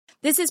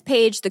This is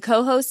Paige, the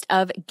co-host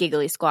of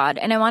Giggly Squad,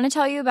 and I want to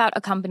tell you about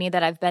a company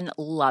that I've been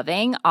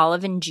loving,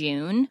 Olive and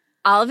June.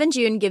 Olive and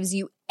June gives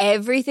you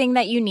everything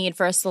that you need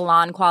for a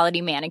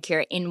salon-quality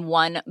manicure in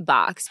one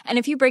box. And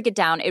if you break it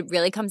down, it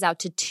really comes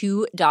out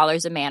to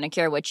 $2 a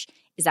manicure, which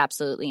is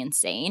absolutely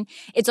insane.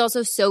 It's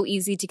also so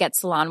easy to get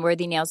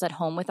salon-worthy nails at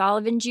home with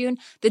Olive and June.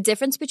 The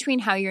difference between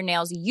how your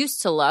nails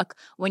used to look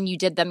when you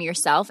did them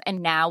yourself and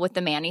now with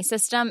the Mani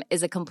system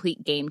is a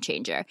complete game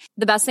changer.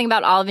 The best thing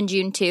about Olive and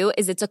June, too,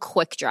 is it's a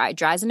quick dry.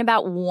 Dries in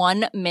about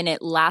 1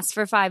 minute, lasts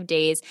for 5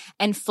 days,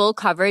 and full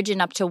coverage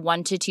in up to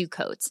 1 to 2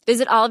 coats.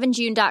 Visit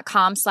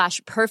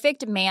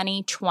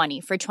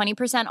oliveandjune.com/perfectmani20 for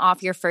 20%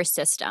 off your first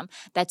system.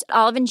 That's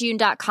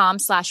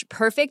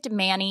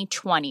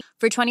oliveandjune.com/perfectmani20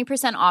 for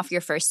 20% off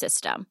your first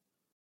system.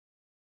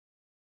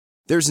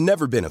 There's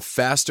never been a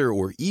faster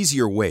or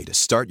easier way to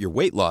start your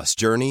weight loss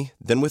journey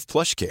than with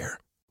PlushCare.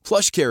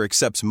 PlushCare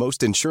accepts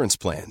most insurance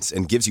plans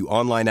and gives you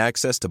online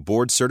access to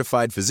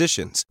board-certified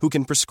physicians who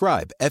can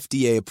prescribe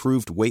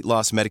FDA-approved weight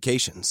loss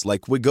medications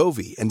like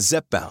Wegovy and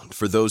Zepbound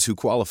for those who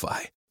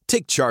qualify.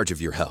 Take charge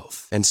of your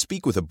health and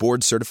speak with a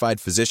board-certified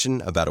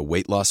physician about a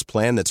weight loss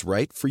plan that's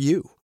right for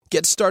you.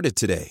 Get started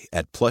today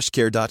at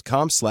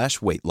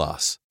plushcare.com/weight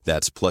loss.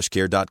 That's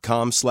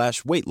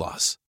plushcare.com/weight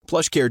loss.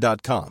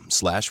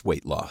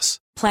 plushcare.com/weight loss.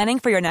 Planning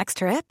for your next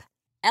trip?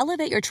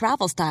 Elevate your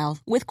travel style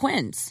with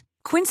Quince.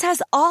 Quince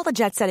has all the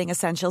jet-setting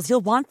essentials you'll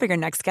want for your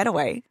next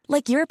getaway,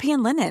 like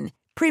European linen,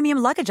 premium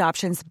luggage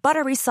options,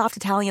 buttery soft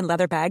Italian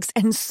leather bags,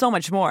 and so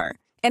much more.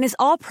 And is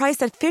all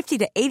priced at 50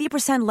 to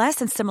 80% less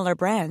than similar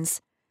brands.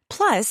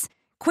 Plus,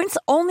 Quince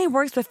only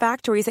works with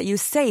factories that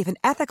use safe and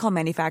ethical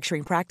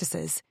manufacturing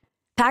practices.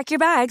 Pack your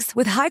bags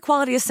with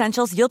high-quality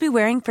essentials you'll be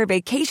wearing for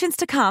vacations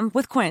to come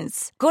with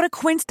Quince. Go to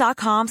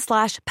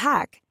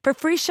quince.com/pack for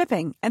free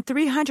shipping and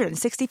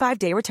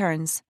 365-day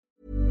returns.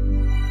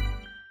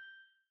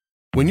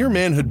 When your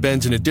manhood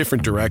bends in a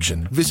different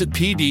direction, visit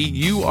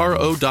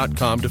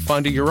PDURO.com to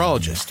find a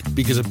urologist,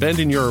 because a bend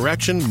in your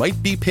erection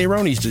might be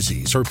Peyronie's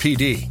disease, or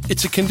PD.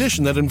 It's a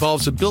condition that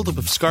involves a buildup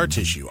of scar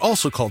tissue,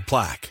 also called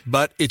plaque,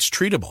 but it's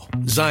treatable.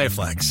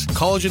 Xiaflex,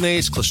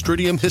 collagenase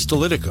Clostridium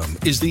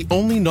histolyticum, is the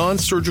only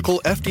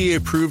non-surgical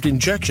FDA-approved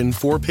injection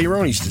for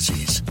Peyronie's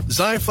disease.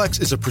 Xiaflex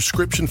is a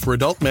prescription for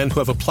adult men who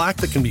have a plaque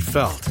that can be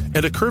felt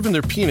and a curve in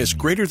their penis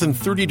greater than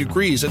 30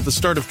 degrees at the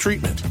start of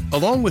treatment.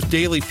 Along with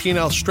daily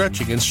penile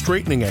stretching and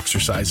straightening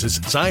exercises,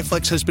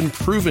 Xiaflex has been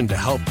proven to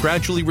help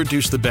gradually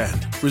reduce the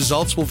bend.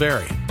 Results will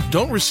vary.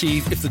 Don't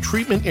receive if the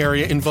treatment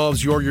area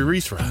involves your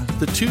urethra,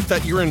 the tooth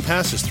that urine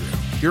passes through,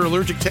 you're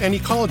allergic to any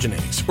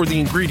collagenase, or the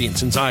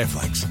ingredients in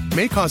Xiaflex.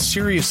 May cause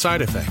serious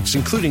side effects,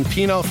 including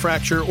penile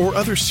fracture or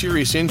other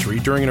serious injury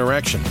during an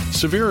erection,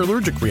 severe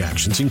allergic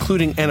reactions,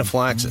 including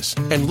anaphylaxis,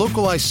 and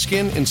localized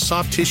skin and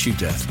soft tissue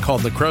death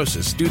called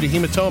necrosis due to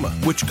hematoma,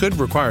 which could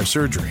require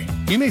surgery.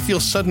 You may feel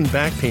sudden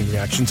back pain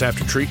reactions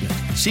after treatment.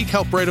 Seek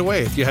help right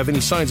away if you have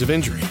any signs of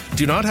injury.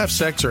 Do not have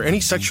sex or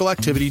any sexual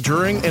activity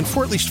during and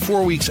for at least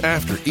 4 weeks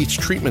after each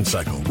treatment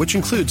cycle, which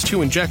includes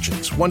 2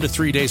 injections, 1 to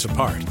 3 days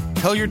apart.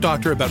 Tell your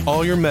doctor about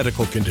all your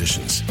medical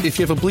conditions. If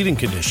you have a bleeding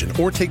condition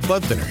or take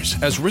blood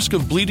thinners, as risk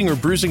of bleeding or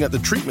bruising at the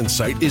treatment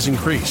site is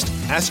increased.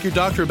 Ask your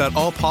doctor about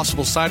all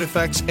possible side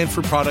effects and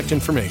for product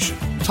information.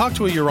 Talk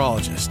to a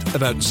urologist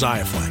about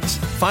Xiaflex.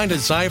 Find a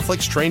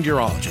Xiaflex-trained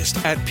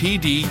urologist at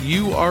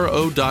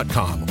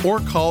PDURO.com or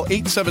call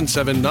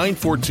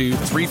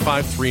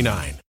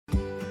 877-942-3539.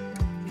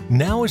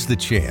 Now is the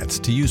chance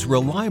to use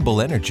reliable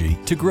energy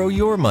to grow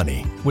your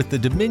money with the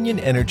Dominion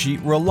Energy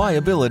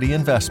Reliability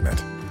Investment.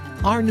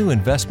 Our new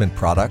investment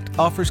product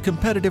offers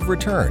competitive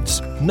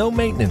returns, no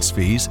maintenance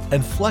fees,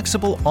 and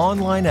flexible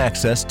online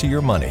access to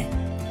your money.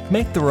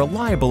 Make the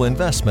reliable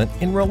investment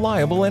in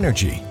reliable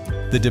energy.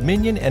 The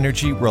Dominion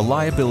Energy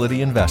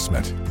Reliability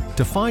Investment.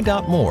 To find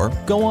out more,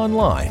 go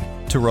online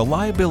to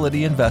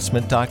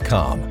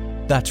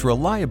reliabilityinvestment.com. That's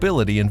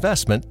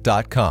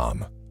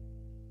reliabilityinvestment.com.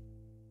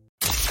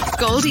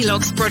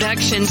 Goldilocks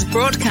Productions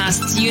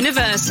broadcasts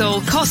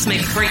universal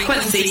cosmic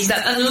frequencies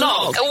that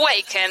unlock,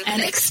 awaken,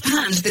 and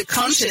expand the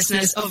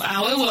consciousness of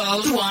our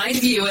worldwide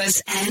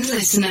viewers and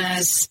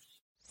listeners.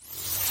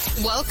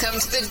 Welcome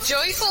to the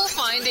Joyful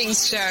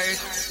Findings Show,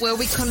 where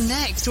we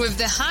connect with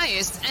the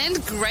highest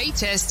and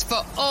greatest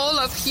for all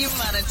of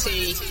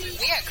humanity.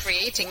 We are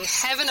creating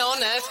heaven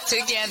on earth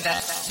together.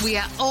 We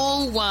are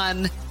all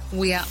one.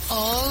 We are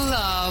all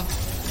love.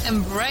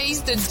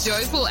 Embrace the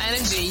joyful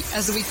energy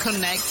as we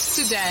connect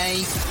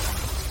today.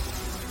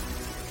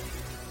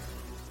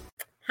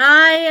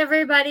 Hi,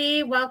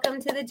 everybody.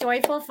 Welcome to the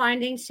Joyful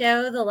Findings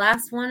Show, the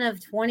last one of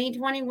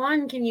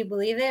 2021. Can you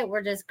believe it?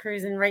 We're just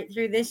cruising right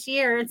through this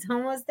year. It's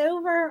almost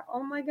over.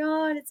 Oh, my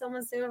God. It's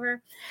almost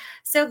over.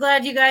 So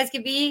glad you guys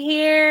could be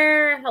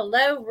here.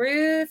 Hello,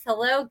 Ruth.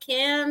 Hello,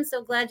 Kim.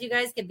 So glad you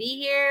guys could be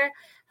here.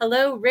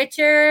 Hello,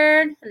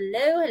 Richard.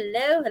 Hello,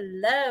 hello,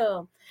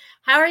 hello.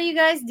 How are you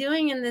guys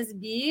doing in this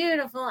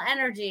beautiful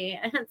energy?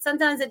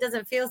 Sometimes it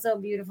doesn't feel so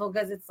beautiful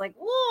because it's like,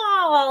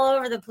 whoa, all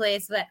over the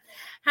place. But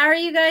how are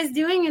you guys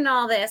doing in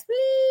all this?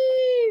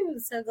 Woo!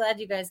 So glad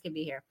you guys could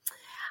be here.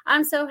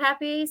 I'm so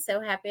happy,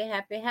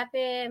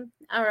 happy.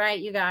 All right,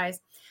 you guys.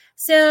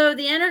 So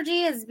the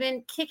energy has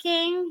been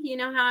kicking. You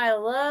know how I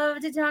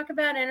love to talk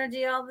about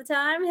energy all the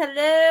time.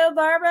 Hello,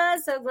 Barbara.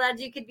 So glad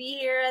you could be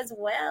here as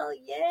well.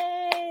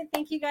 Yay.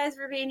 Thank you guys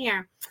for being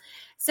here.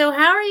 So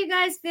how are you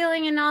guys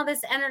feeling in all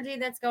this energy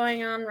that's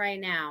going on right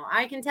now?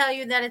 I can tell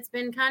you that it's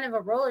been kind of a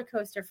roller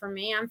coaster for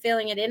me. I'm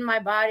feeling it in my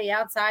body,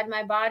 outside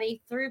my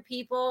body, through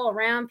people,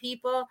 around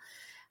people.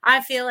 I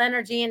feel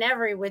energy in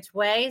every which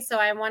way. So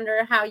I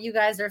wonder how you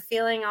guys are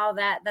feeling all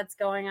that's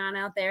going on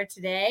out there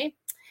today.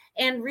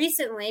 And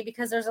recently,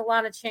 because there's a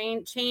lot of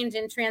change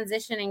and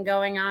transitioning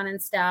going on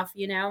and stuff,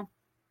 you know.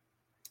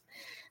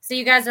 So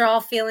you guys are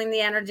all feeling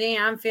the energy.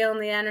 I'm feeling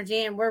the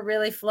energy, and we're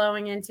really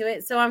flowing into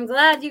it. So I'm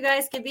glad you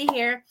guys could be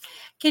here.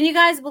 Can you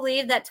guys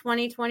believe that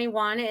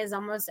 2021 is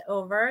almost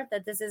over,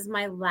 that this is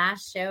my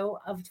last show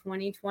of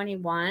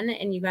 2021,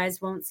 and you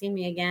guys won't see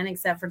me again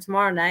except for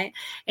tomorrow night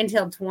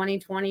until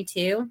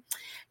 2022?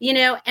 You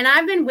know, and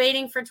I've been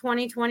waiting for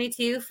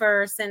 2022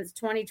 since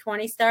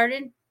 2020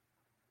 started,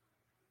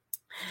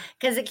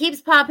 because it keeps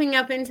popping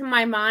up into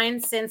my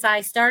mind since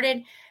I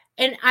started.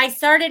 And I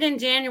started in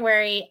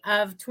January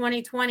of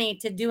 2020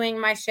 to doing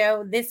my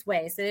show this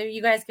way, so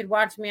you guys could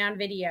watch me on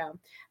video.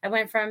 I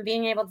went from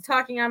being able to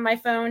talking on my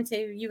phone to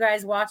you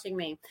guys watching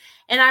me.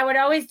 And I would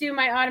always do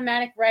my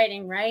automatic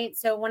writing, right?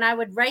 So when I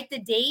would write the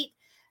date,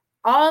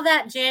 all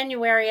that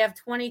January of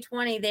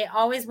 2020, they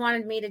always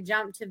wanted me to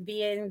jump to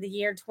be in the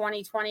year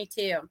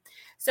 2022.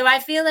 So I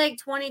feel like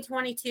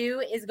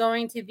 2022 is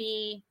going to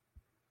be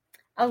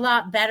a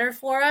lot better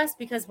for us,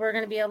 because we're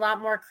going to be a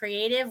lot more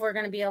creative. We're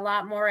going to be a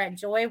lot more at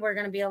joy. We're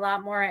going to be a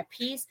lot more at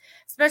peace,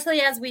 especially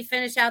as we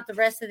finish out the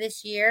rest of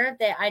this year.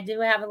 That I do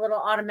have a little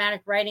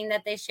automatic writing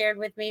that they shared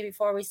with me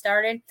before we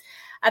started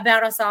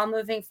about us all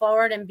moving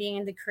forward and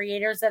being the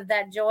creators of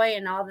that joy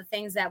and all the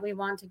things that we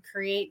want to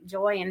create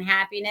joy and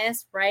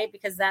happiness, right?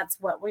 Because that's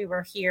what we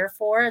were here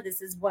for.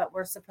 This is what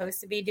we're supposed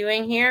to be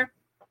doing here.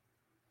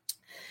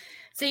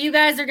 So you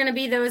guys are going to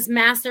be those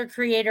master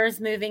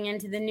creators moving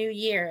into the new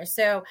year.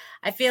 So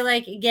I feel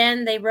like,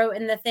 again, they wrote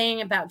in the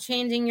thing about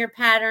changing your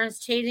patterns,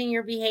 changing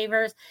your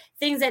behaviors,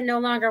 things that no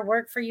longer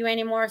work for you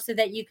anymore, so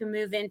that you can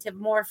move into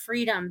more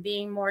freedom,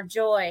 being more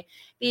joy,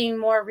 being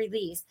more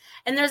released.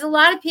 And there's a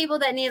lot of people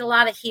that need a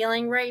lot of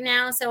healing right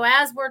now. So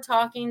as we're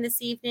talking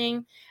this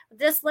evening,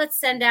 let's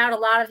send out a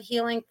lot of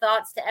healing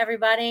thoughts to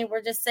everybody.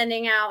 We're just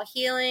sending out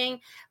healing,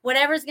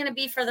 whatever's going to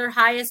be for their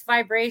highest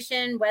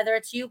vibration, whether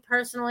it's you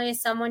personally,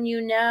 someone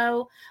you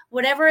know,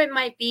 whatever it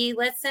might be.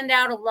 Let's send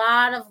out a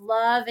lot of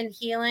love and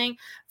healing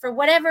for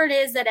whatever it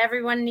is that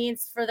everyone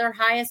needs for their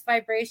highest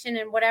vibration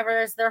and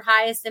whatever is their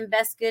highest and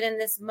best good in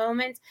this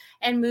moment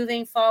and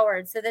moving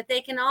forward, so that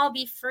they can all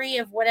be free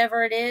of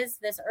whatever it is,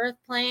 this earth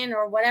plane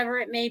or whatever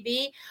it may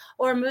be,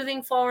 or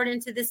moving forward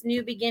into this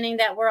new beginning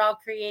that we're all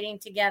creating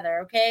together.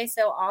 Okay,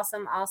 so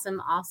awesome.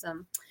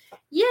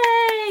 Yay,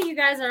 you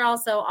guys are all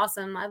so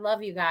awesome. I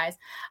love you guys.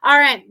 All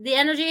right, the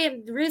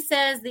energy, Ruth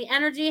says, the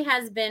energy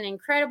has been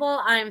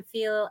incredible. I'm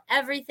feeling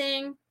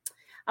everything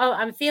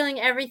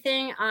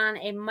on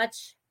a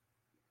much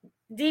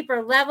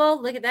deeper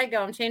level. Look at that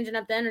go. I'm changing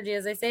up the energy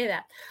as I say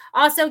that.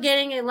 Also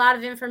getting a lot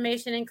of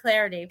information and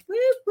clarity. Woo,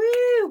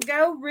 woo.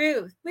 Go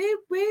Ruth. Woo,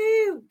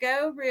 woo.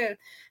 Go Ruth.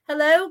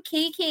 Hello,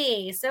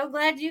 Kiki. So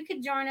glad you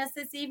could join us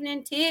this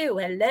evening too.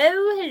 Hello.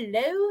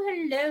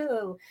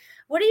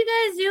 What are you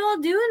guys all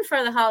doing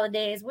for the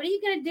holidays? What are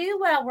you going to do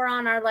while we're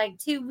on our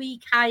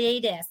 2-week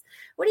hiatus?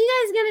 What are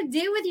you guys going to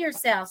do with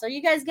yourselves? Are you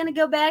guys going to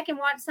go back and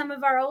watch some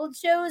of our old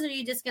shows? Or are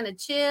you just going to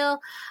chill?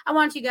 I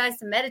want you guys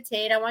to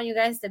meditate. I want you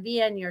guys to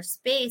be in your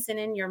space and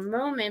in your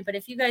moment. But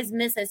if you guys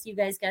miss us, you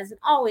guys can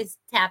always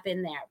tap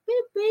in there.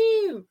 Boop,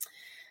 boop.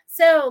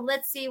 So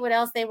let's see what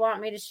else they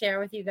want me to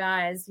share with you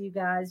guys. You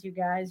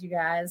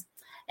guys.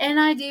 And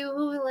I do.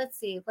 Let's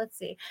see.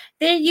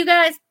 Then you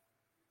guys.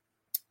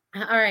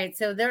 All right,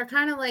 so they're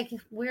kind of like,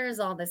 where is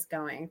all this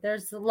going?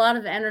 There's a lot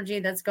of energy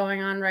that's going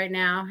on right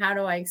now. How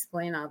do I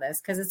explain all this?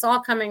 Because it's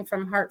all coming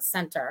from heart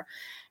center.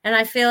 And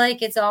I feel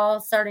like it's all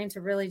starting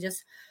to really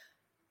just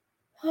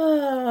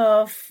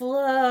flow.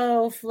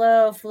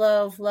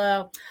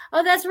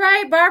 Oh, that's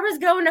right. Barbara's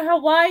going to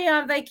Hawaii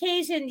on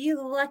vacation.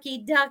 You lucky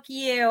duck,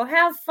 you.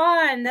 Have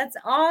fun. That's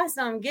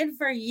awesome. Good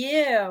for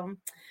you.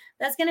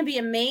 That's going to be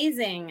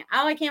amazing.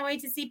 Oh, I can't wait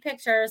to see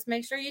pictures.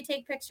 Make sure you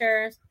take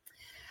pictures.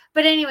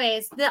 But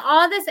anyways,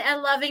 all this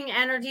loving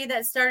energy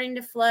that's starting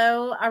to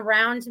flow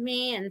around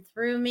me and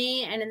through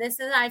me. And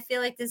I feel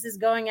like this is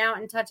going out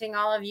and touching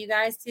all of you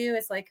guys too.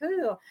 It's like,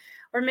 ooh,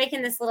 we're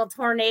making this little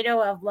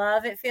tornado of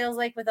love, it feels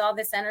like, with all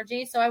this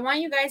energy. So I want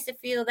you guys to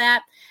feel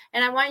that.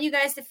 And I want you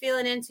guys to feel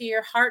it into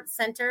your heart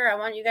center. I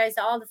want you guys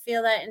all to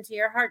feel that into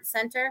your heart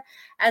center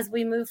as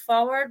we move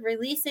forward,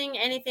 releasing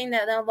anything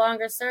that no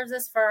longer serves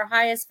us for our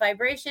highest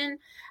vibration,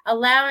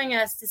 allowing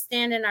us to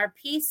stand in our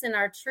peace and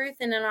our truth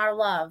and in our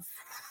love.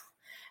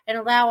 and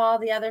allow all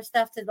the other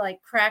stuff to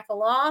like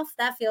crackle off.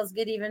 That feels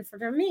good even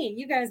for me.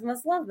 You guys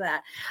must love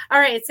that. All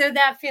right, so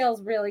that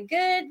feels really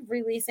good.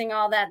 Releasing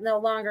all that no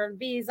longer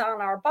bees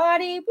on our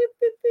body. Boop,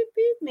 boop, boop,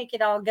 boop. Make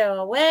it all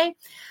go away.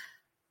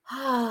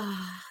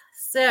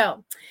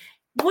 So,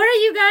 what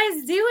are you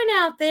guys doing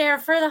out there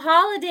for the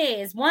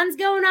holidays? One's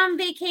going on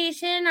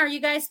vacation. Are you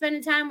guys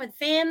spending time with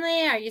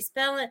family? Are you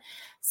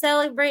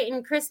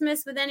celebrating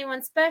Christmas with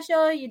anyone special?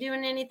 Are you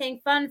doing anything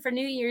fun for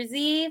New Year's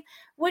Eve?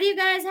 What do you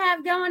guys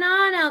have going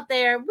on out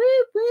there? Woo,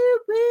 woo,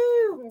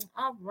 woo.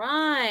 All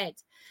right.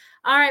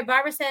 All right.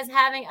 Barbara says,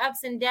 having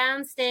ups and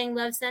downs, staying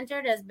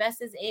love-centered as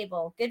best as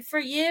able. Good for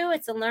you.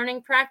 It's a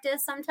learning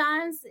practice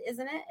sometimes,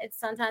 isn't it?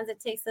 Sometimes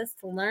it takes us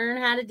to learn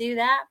how to do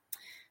that.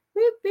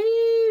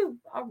 Woo-hoo.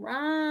 All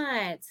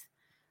right.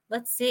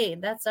 Let's see.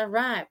 That's all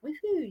right.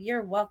 Woo-hoo.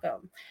 You're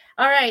welcome.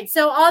 All right.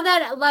 So all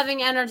that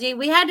loving energy,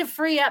 we had to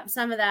free up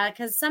some of that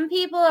because some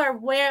people are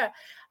where.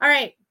 All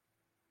right.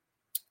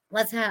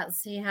 Let's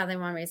see how they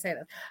want me to say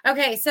this.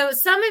 Okay. So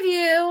some of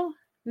you,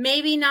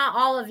 maybe not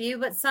all of you,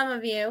 but some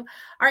of you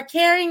are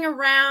carrying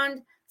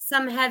around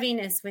some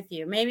heaviness with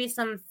you. Maybe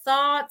some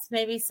thoughts,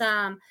 maybe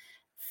some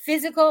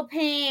physical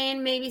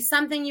pain, maybe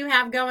something you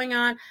have going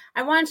on.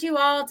 I want you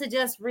all to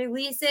just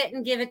release it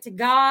and give it to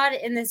God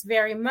in this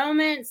very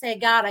moment. Say,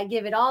 God, I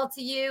give it all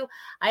to you.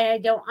 I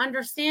don't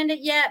understand it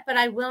yet, but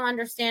I will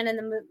understand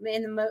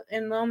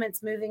in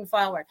moments moving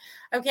forward.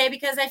 Okay,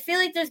 because I feel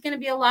like there's going to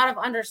be a lot of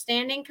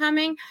understanding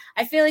coming.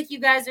 I feel like you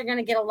guys are going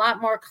to get a lot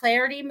more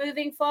clarity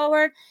moving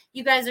forward.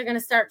 You guys are going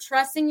to start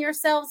trusting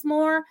yourselves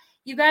more.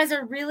 You guys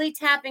are really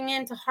tapping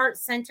into heart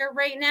center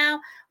right now,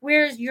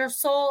 where your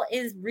soul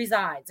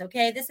resides.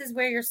 Okay, this is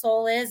where your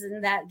soul is,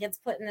 and that gets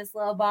put in this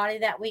little body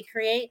that we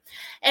create.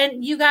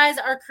 And you guys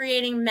are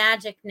creating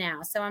magic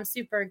now, so I'm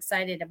super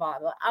excited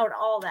about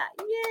all that.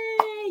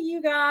 Yay,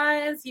 you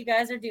guys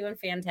are doing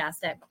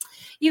fantastic.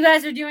 You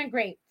guys are doing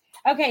great.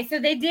 Okay, so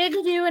they did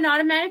do an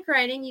automatic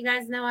writing. You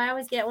guys know I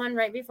always get one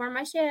right before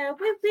my show.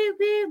 Woo, woo,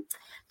 woo.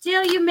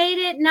 Jill, you made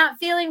it. Not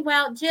feeling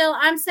well. Jill,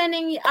 I'm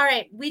sending you. All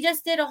right, we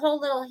just did a whole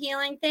little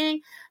healing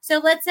thing. So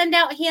let's send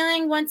out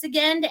healing once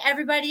again to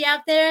everybody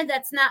out there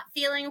that's not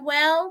feeling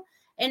well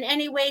in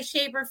any way,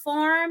 shape, or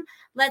form.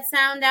 Let's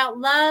sound out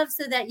love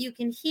so that you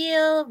can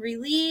heal,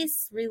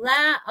 release,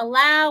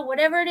 allow,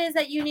 whatever it is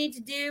that you need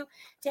to do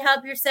to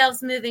help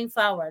yourselves moving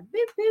forward.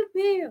 Boo, boo,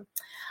 boo.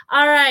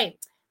 All right.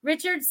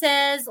 Richard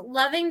says,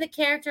 loving the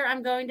character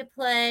I'm going to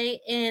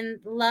play in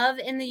Love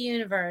in the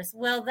Universe.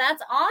 Well,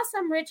 that's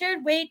awesome,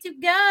 Richard. Way to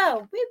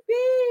go. Woo,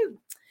 woo.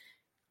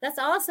 That's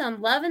awesome.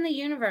 Love in the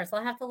Universe.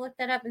 I'll have to look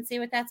that up and see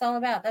what that's all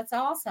about. That's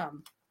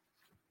awesome.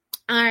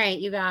 All right,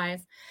 you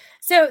guys.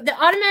 So the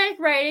automatic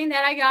writing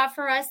that I got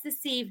for us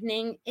this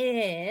evening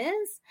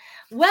is,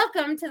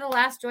 welcome to the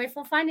last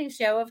Joyful Finding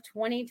Show of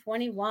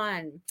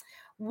 2021.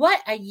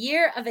 What a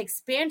year of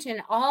expansion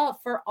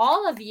for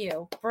all of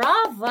you.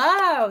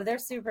 Bravo. They're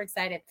super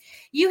excited.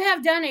 You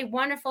have done a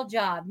wonderful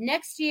job.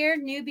 Next year,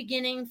 new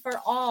beginning for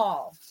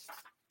all.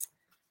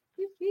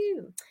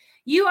 Woo-hoo.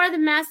 You are the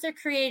master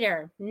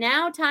creator.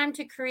 Now time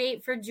to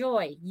create for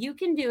joy. You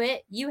can do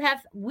it.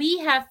 We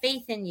have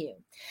faith in you.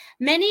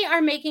 Many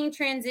are making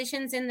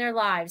transitions in their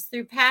lives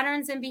through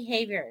patterns and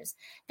behaviors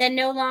that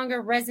no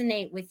longer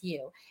resonate with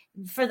you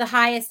for the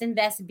highest and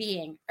best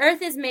being.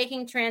 Earth is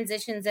making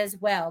transitions as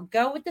well.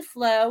 Go with the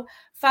flow,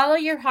 follow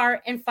your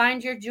heart, and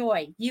find your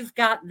joy. You've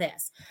got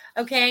this.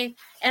 Okay.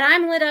 And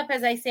I'm lit up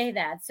as I say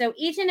that. So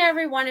each and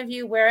every one of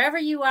you, wherever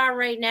you are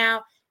right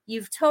now,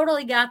 you've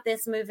totally got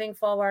this moving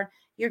forward.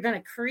 You're going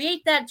to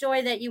create that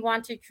joy that you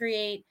want to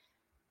create.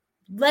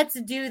 Let's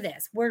do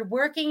this. We're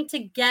working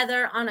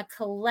together on a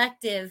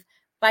collective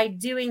by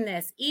doing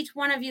this. Each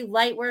one of you,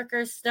 light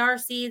workers, star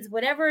seeds,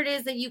 whatever it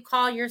is that you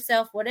call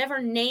yourself,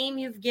 whatever name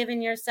you've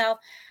given yourself,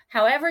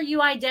 however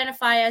you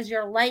identify as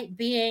your light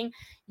being,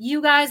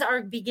 you guys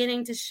are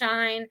beginning to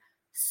shine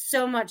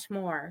so much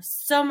more,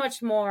 so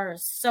much more,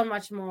 so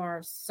much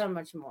more, so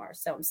much more.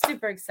 So I'm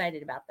super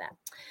excited about that.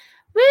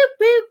 Woo,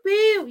 woo,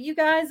 woo. You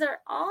guys are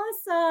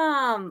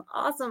awesome.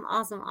 Awesome,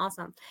 awesome,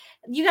 awesome.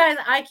 You guys,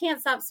 I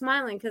can't stop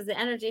smiling because the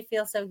energy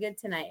feels so good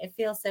tonight. It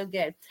feels so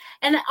good.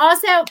 And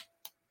also,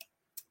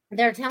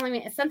 they're telling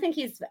me something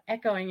keeps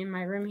echoing in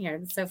my room here.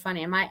 It's so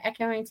funny. Am I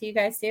echoing to you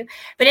guys too?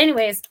 But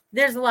anyways,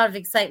 there's a lot of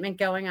excitement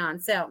going on.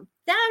 So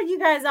how you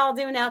guys all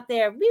doing out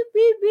there? Woo,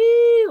 woo,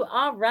 woo.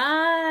 All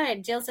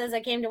right. Jill says I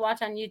came to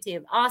watch on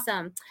YouTube.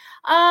 Awesome.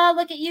 Oh,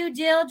 look at you,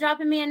 Jill,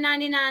 dropping me a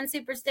 99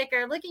 super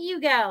sticker. Look at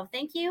you go.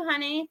 Thank you,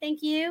 honey.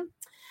 Thank you.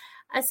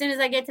 As soon as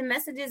I get to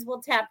messages,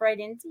 we'll tap right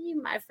into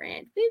you, my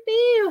friend.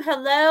 Boo-boo.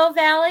 Hello,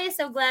 Valley.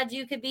 So glad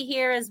you could be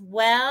here as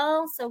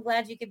well. So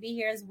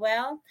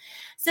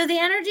the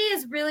energy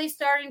is really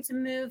starting to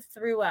move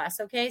through us,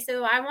 okay?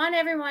 So I want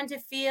everyone to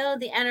feel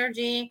the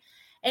energy.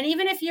 And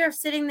even if you're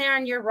sitting there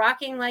and you're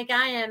rocking like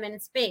I am in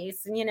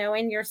space, in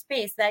your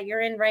space that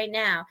you're in right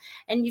now,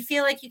 and you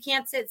feel like you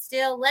can't sit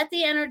still, let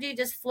the energy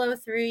just flow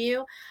through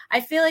you. I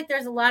feel like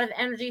there's a lot of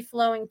energy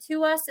flowing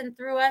to us and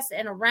through us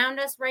and around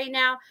us right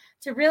now.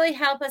 to really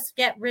help us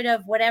get rid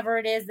of whatever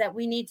it is that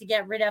we need to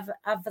get rid of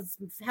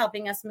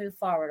helping us move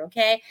forward.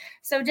 Okay.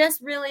 So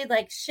just really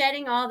like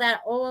shedding all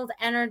that old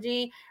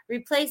energy,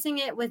 replacing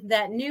it with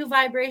that new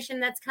vibration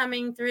that's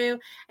coming through.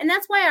 And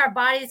that's why our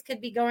bodies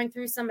could be going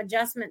through some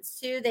adjustments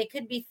too. They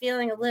could be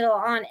feeling a little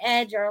on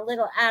edge or a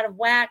little out of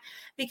whack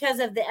because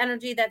of the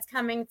energy that's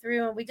coming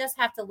through. And we just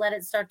have to let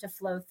it start to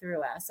flow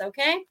through us.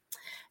 Okay.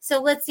 So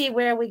let's see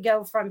where we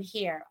go from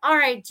here. All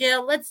right,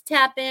 Jill, let's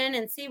tap in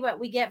and see what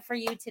we get for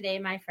you today,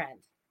 my friend.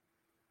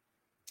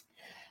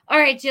 All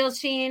right, Jill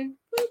Sheen.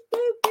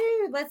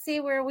 Let's see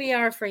where we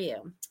are for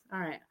you. All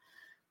right.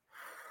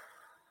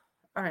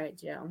 All right,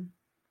 Jill.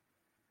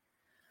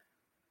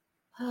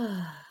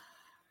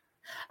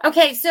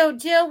 Okay, so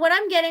Jill, what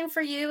I'm getting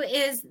for you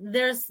is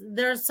there's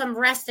some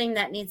resting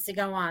that needs to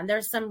go on.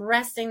 There's some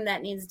resting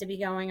that needs to be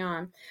going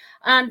on.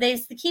 They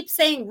keep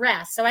saying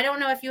rest. So I don't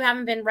know if you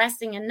haven't been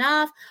resting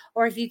enough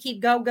or if you keep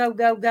going.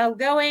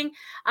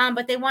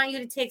 But they want you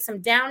to take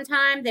some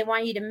downtime. They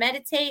want you to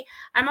meditate.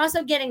 I'm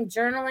also getting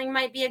journaling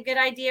might be a good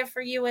idea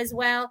for you as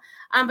well.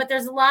 But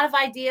there's a lot of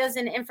ideas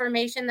and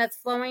information that's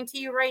flowing to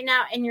you right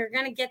now. And you're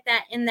going to get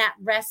that in that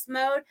rest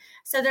mode.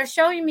 So they're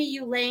showing me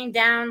you laying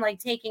down, like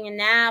taking a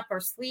nap or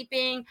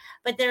sleeping.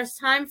 But there's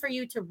time for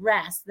you to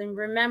rest. Then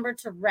remember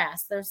to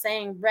rest. They're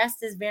saying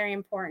rest is very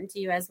important to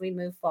you as we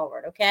move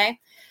forward. Okay.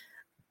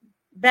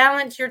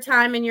 Balance your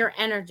time and your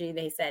energy,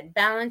 they said.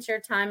 Balance your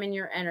time and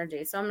your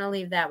energy. So I'm going to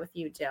leave that with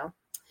you, Jill.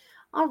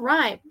 All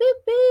right. Boo,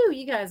 boo.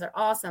 You guys are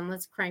awesome.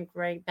 Let's crank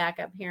right back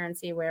up here and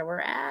see where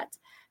we're at.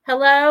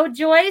 Hello,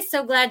 Joyce.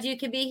 So glad you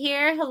could be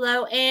here.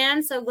 Hello,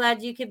 Anne. So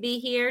glad you could be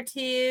here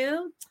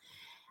too.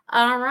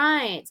 All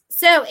right.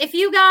 So if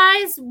you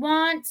guys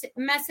want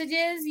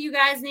messages, you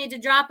guys need to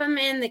drop them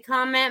in the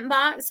comment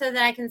box so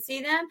that I can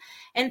see them.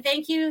 And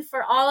thank you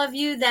for all of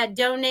you that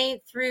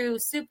donate through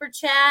Super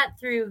Chat,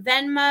 through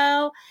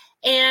Venmo,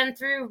 and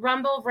through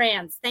Rumble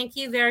Rants. Thank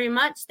you very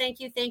much. Thank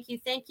you, thank you,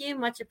 thank you.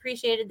 Much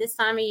appreciated this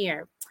time of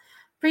year.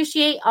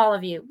 Appreciate all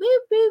of you. Woo,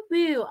 woo,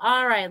 woo.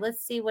 All right.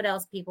 Let's see what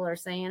else people are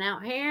saying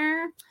out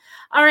here.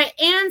 All right.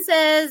 Anne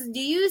says, do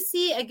you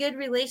see a good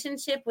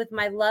relationship with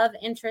my love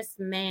interest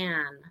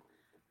man?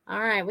 All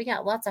right. We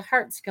got lots of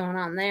hearts going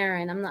on there.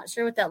 And I'm not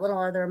sure what that little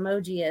other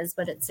emoji is,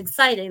 but it's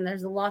exciting.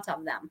 There's a lot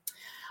of them.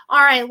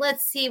 All right.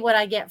 Let's see what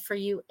I get for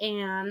you,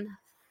 Anne.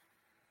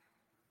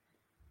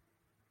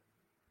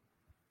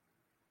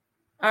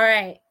 All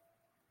right.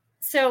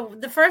 So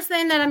the first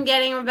thing that I'm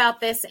getting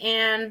about this,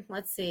 and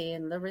let's see,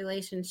 in the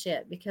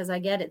relationship, because I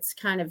get it's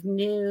kind of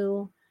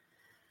new.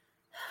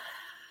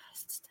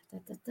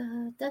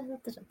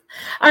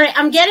 All right,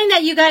 I'm getting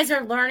that you guys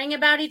are learning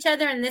about each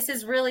other, and this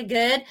is really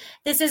good.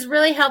 This is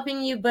really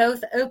helping you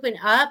both open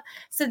up.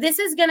 So this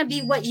is going to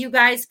be what you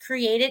guys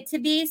create it to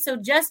be. So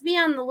just be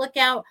on the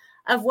lookout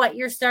of what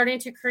you're starting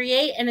to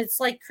create, and it's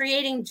like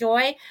creating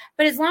joy.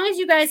 But as long as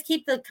you guys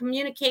keep the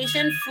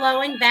communication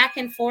flowing back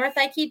and forth,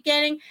 I keep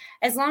getting,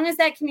 as long as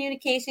that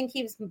communication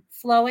keeps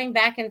flowing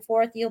back and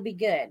forth, you'll be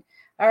good.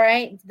 All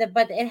right.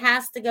 But it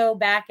has to go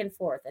back and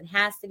forth. It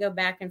has to go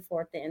back and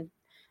forth in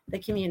the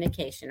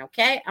communication.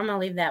 Okay. I'm going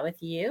to leave that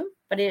with you,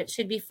 but it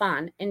should be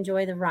fun.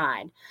 Enjoy the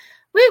ride.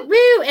 Woo,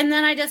 woo. And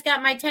then I just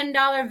got my $10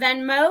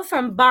 Venmo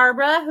from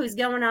Barbara, who's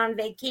going on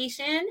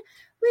vacation.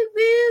 Woo,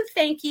 woo.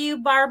 Thank you,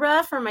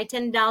 Barbara, for my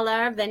 $10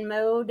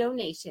 Venmo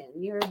donation.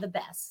 You're the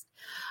best.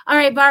 All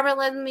right, Barbara,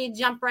 let me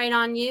jump right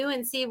on you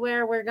and see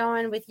where we're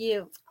going with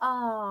you.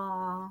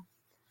 Aww. All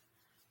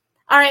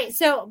right,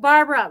 so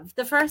Barbara,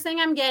 the first thing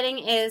I'm getting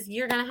is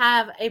you're going to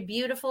have a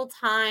beautiful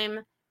time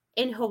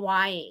in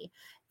Hawaii.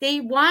 They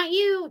want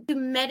you to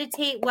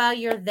meditate while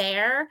you're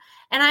there.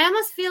 And I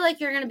almost feel like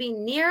you're going to be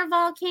near a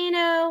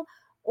volcano,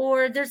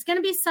 or there's going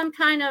to be some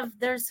kind of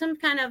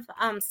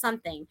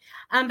something.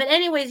 But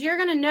anyways, you're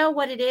going to know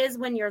what it is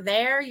when you're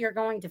there. You're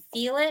going to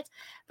feel it.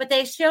 But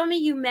they show me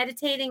you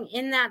meditating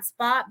in that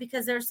spot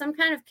because there's some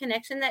kind of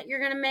connection that you're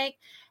going to make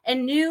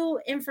and new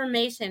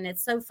information.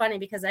 It's so funny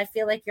because I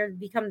feel like you're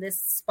become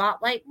this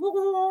spotlight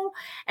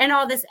and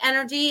all this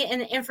energy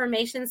and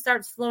information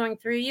starts flowing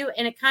through you,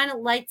 and it kind of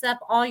lights up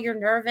all your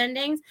nerve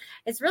endings.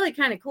 It's really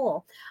kind of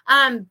cool.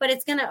 But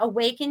it's going to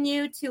awaken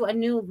you to a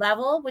new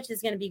level, which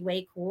is going to be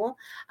way cool.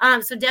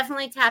 So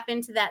definitely tap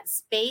into that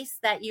space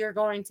that you're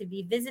going to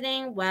be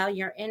visiting while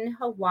you're in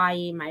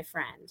Hawaii, my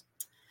friend.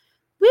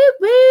 Woo,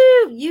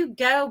 woo. You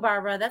go,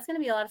 Barbara. That's going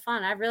to be a lot of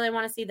fun. I really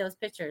want to see those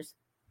pictures.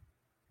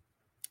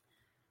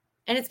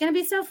 And it's going to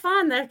be so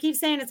fun. I keep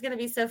saying it's going to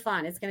be so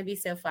fun. It's going to be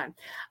so fun.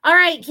 All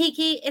right,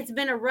 Kiki, it's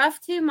been a rough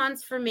 2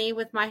 months for me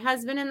with my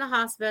husband in the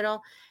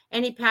hospital,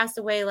 and he passed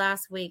away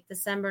last week,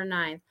 December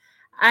 9th.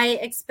 I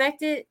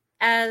expect it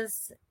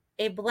as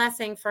a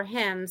blessing for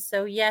him.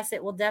 So yes,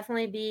 it will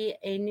definitely be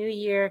a new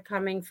year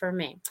coming for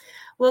me.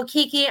 Well,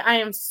 Kiki, I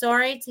am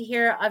sorry to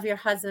hear of your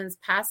husband's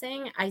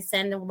passing. I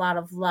send a lot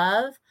of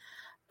love.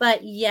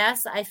 But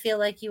yes, I feel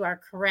like you are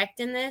correct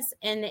in this,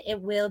 and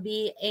it will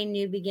be a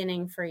new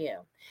beginning for you.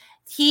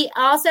 He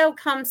also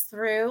comes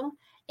through,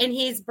 and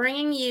he's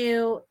bringing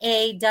you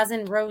a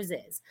dozen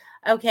roses.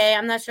 Okay,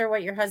 I'm not sure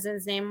what your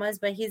husband's name was,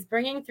 but he's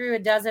bringing through a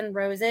dozen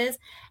roses,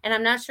 and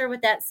I'm not sure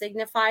what that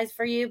signifies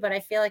for you, but I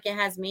feel like it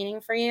has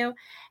meaning for you.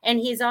 And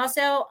he's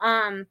also,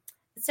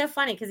 it's so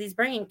funny because he's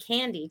bringing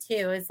candy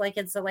too. It's like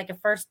a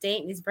first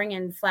date, and he's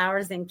bringing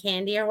flowers and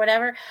candy or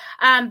whatever.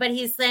 But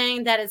he's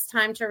saying that it's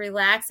time to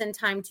relax and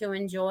time to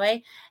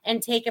enjoy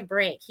and take a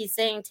break. He's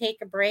saying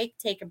take a break,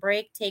 take a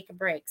break, take a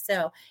break.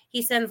 So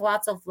he sends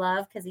lots of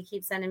love because he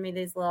keeps sending me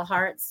these little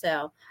hearts.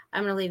 So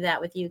I'm going to leave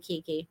that with you,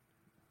 Kiki.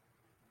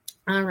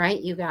 All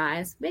right, you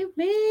guys. Boo,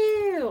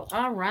 boo.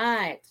 All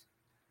right.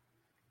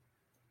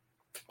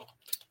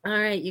 All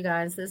right, you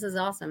guys. This is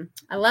awesome.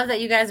 I love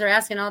that you guys are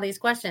asking all these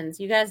questions.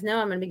 You guys know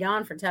I'm going to be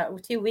gone for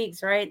 2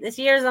 weeks, right? This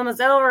year's almost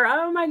over.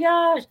 Oh, my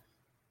gosh.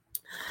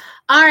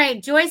 All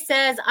right. Joyce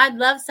says, I'd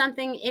love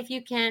something if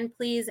you can,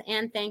 please,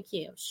 and thank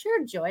you.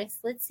 Sure, Joyce.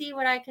 Let's see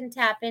what I can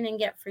tap in and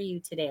get for you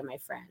today, my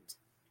friend.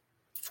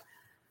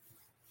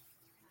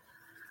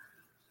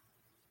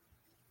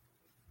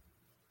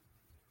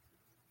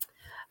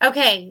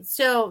 Okay,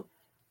 so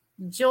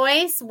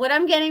Joyce, what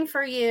I'm getting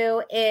for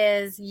you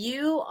is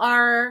you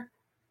are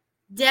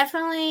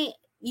getting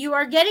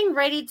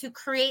ready to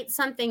create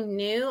something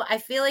new. I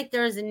feel like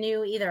there's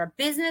either a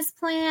business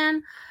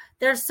plan,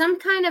 there's some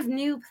kind of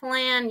new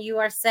plan you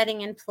are setting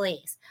in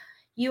place.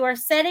 You are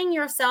setting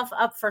yourself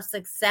up for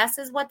success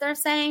is what they're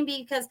saying,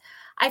 because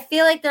I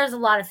feel like there's a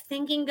lot of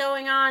thinking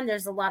going on.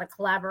 There's a lot of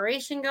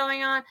collaboration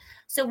going on.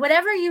 So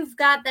whatever you've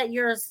got that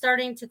you're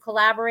starting to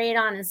collaborate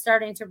on and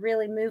starting to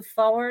really move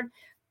forward,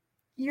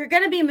 you're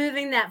going to be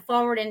moving that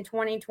forward in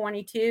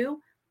 2022,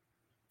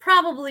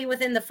 probably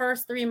within the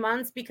first 3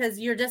 months, because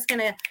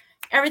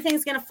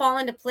everything's going to fall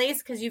into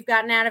place because you've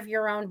gotten out of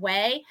your own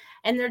way,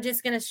 and they're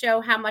just going to show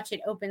how much it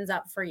opens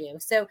up for you.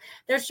 So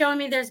they're showing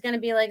me there's going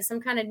to be like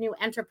some kind of new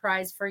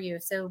enterprise for you.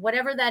 So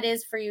whatever that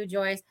is for you,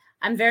 Joyce,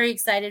 I'm very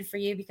excited for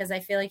you because I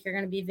feel like you're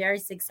going to be very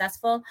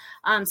successful.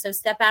 So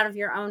step out of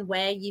your own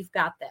way. You've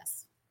got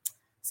this.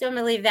 So I'm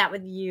going to leave that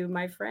with you,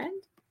 my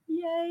friend.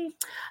 Yay.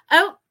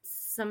 Oh,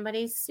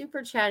 somebody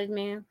super chatted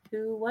me.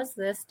 Who was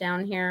this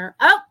down here?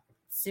 Oh,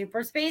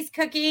 Super Space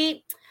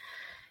Cookie.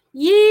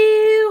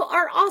 You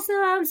are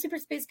awesome, Super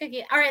Space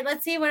Cookie. All right,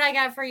 let's see what I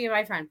got for you,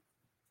 my friend.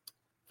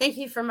 Thank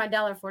you for my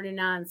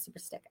 $1.49 super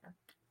sticker.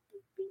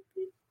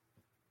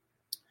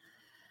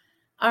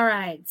 All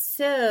right,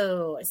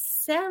 so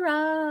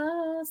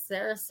Sarah.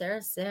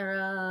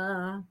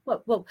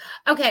 Whoa.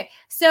 Okay,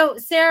 so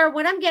Sarah,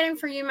 what I'm getting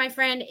for you, my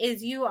friend,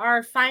 is you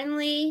are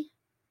finally...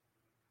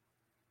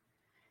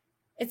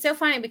 It's so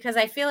funny because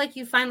I feel like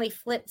you finally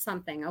flipped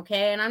something,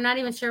 okay? And I'm not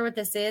even sure what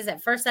this is.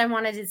 At first, I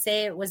wanted to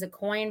say it was a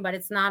coin, but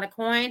it's not a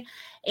coin.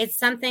 It's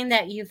something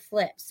that you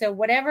flipped. So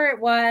whatever it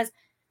was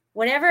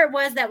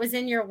that was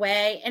in your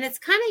way. And it's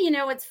kind of,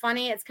 it's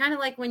funny. It's kind of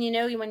like when you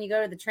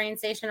go to the train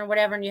station or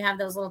whatever, and you have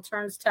those little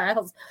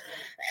turnstiles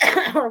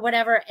or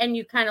whatever, and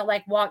you kind of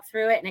like walk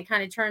through it and it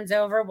kind of turns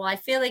over. Well, I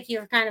feel like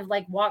you've kind of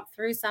like walked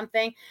through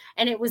something,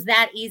 and it was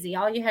that easy.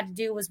 All you had to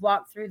do was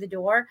walk through the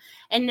door.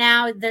 And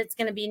now that's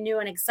going to be new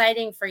and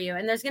exciting for you.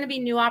 And there's going to be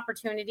new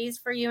opportunities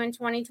for you in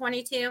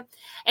 2022.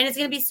 And it's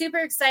going to be super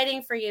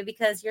exciting for you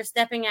because you're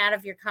stepping out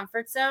of your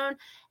comfort zone,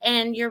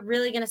 and you're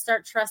really going to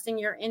start trusting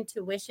your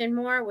intuition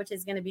more, which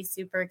is going to be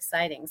super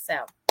exciting.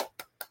 So,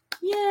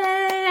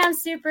 yay, I'm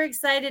super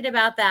excited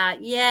about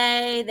that.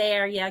 Yay,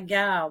 there you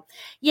go.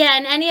 Yeah,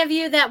 and any of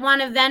you that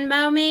want to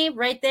Venmo me,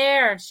 right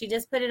there, she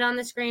just put it on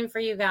the screen for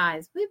you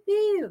guys.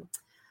 Woo-hoo.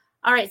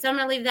 All right, so I'm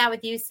going to leave that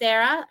with you,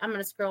 Sarah. I'm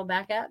going to scroll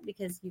back up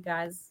because you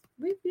guys,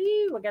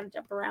 woo-hoo, we got to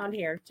jump around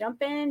here.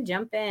 Jump in.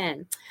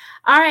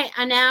 All right,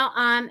 and now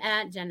I'm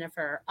at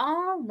Jennifer.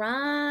 All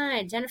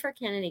right, Jennifer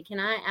Kennedy, can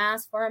I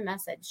ask for a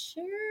message?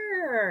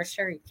 Sure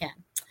you can.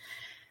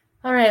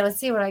 All right, let's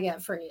see what I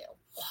get for you.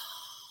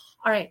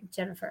 All right,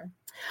 Jennifer.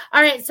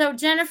 All right, so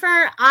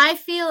Jennifer, I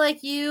feel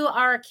like you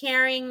are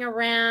carrying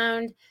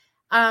around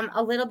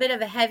a little bit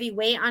of a heavy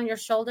weight on your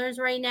shoulders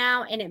right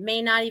now, and it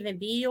may not even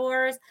be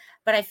yours,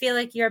 but I feel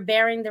like you're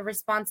bearing the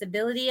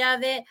responsibility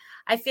of it.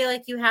 I feel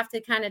like you have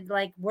to kind of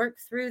like work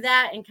through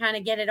that and kind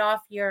of get it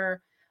off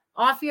your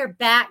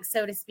back,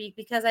 so to speak,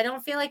 because I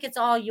don't feel like it's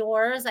all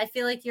yours. I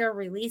feel like you're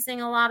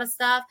releasing a lot of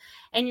stuff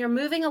and you're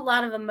moving a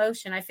lot of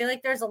emotion. I feel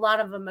like there's a lot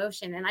of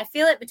emotion, and I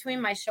feel it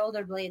between my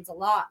shoulder blades a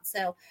lot.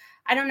 So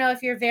I don't know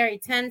if you're very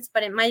tense,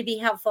 but it might be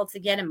helpful to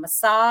get a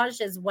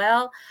massage as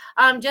well,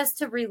 just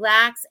to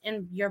relax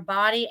in your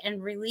body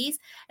and release.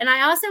 And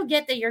I also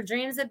get that your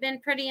dreams have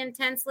been pretty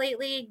intense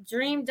lately.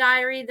 Dream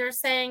diary, they're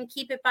saying,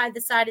 keep it by the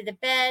side of the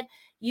bed.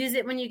 Use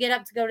it when you get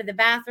up to go to the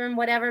bathroom,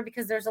 whatever,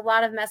 because there's a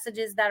lot of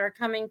messages that are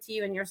coming to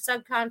you in your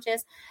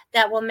subconscious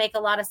that will make a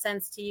lot of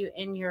sense to you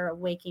in your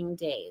waking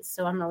days.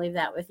 So I'm going to leave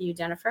that with you,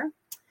 Jennifer.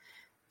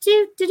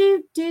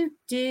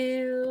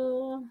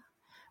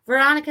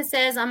 Veronica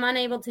says, I'm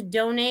unable to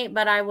donate,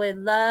 but I would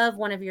love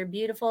one of your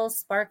beautiful,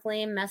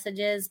 sparkling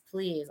messages,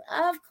 please.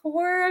 Of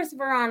course,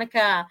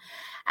 Veronica,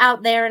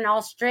 out there in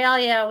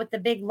Australia with the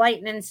big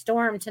lightning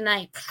storm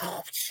tonight.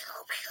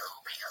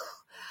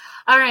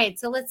 All right,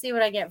 so let's see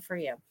what I get for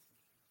you.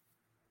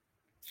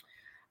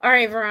 All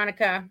right,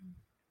 Veronica.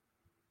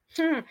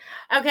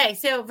 Okay,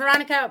 so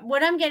Veronica,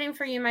 what I'm getting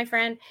for you, my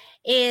friend,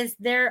 is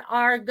there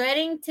are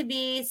going to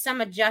be some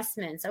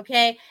adjustments.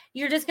 Okay,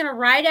 you're just going to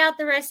ride out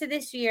the rest of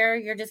this year.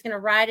 You're just going to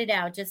ride it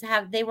out.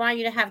 They want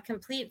you to have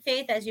complete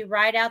faith as you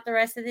ride out the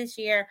rest of this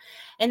year.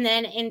 And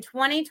then in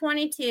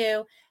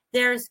 2022,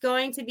 there's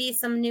going to be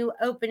some new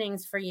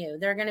openings for you.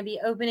 There are going to be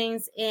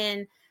openings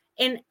in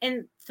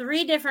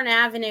 3 different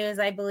avenues,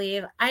 I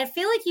believe. I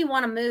feel like you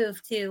want to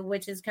move too,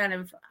 which is kind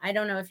of, I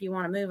don't know if you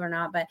want to move or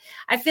not, but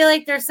I feel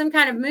like there's some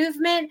kind of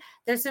movement,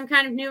 there's some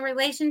kind of new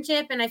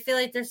relationship, and I feel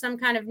like there's some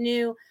kind of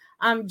new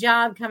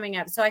job coming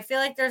up. So I feel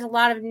like there's a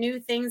lot of new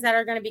things that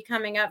are going to be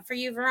coming up for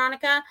you,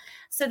 Veronica.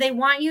 So they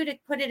want you to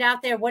put it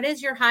out there. What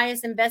is your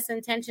highest and best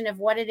intention of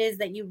what it is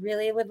that you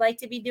really would like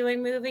to be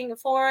doing moving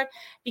forward?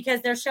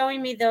 Because they're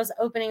showing me those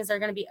openings are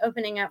going to be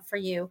opening up for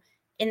you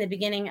in the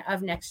beginning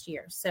of next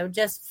year. So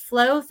just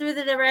flow through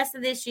the rest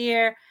of this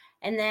year,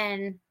 and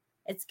then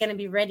it's going to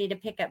be ready to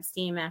pick up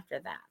steam after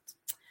that.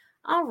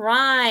 All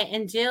right.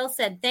 And Jill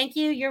said, thank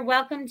you. You're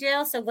welcome,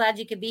 Jill. So glad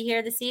you could be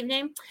here this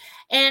evening.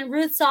 And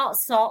Ruth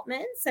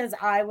Saltman says,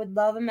 I would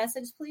love a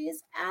message,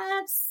 please.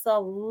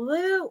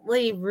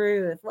 Absolutely,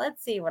 Ruth.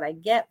 Let's see what I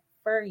get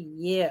for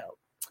you.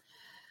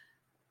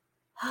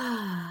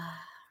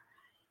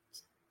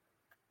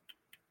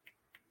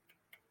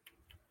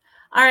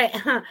 All right.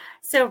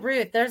 So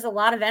Ruth, there's a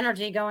lot of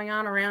energy going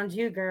on around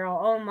you, girl.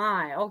 Oh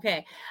my.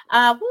 Okay.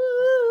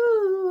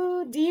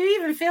 Woo. Do you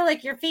even feel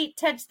like your feet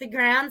touch the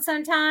ground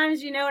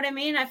sometimes? You know what I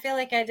mean? I feel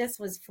like I just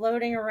was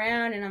floating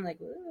around and I'm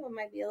like, ooh, I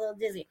might be a little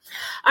dizzy.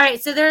 All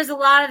right. So there's a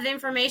lot of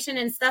information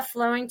and stuff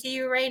flowing to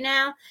you right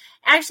now.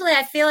 Actually,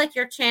 I feel like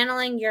you're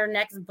channeling your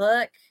next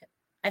book.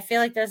 I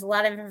feel like there's a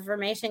lot of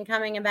information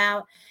coming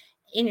about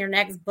in your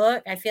next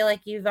book. I feel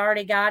like you've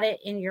already got it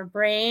in your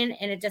brain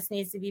and it just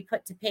needs to be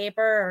put to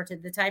paper or to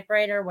the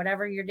typewriter,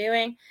 whatever you're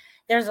doing.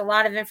 There's a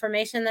lot of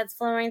information that's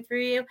flowing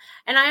through you.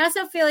 And I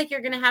also feel like you're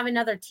going to have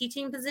another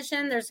teaching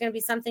position. There's going to be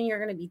something you're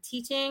going to be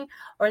teaching,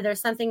 or there's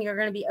something you're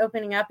going to be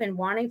opening up and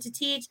wanting to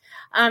teach.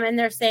 And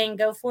they're saying,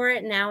 go for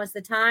it. Now is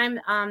the time.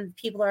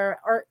 People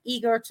are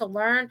eager to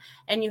learn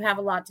and you have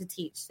a lot to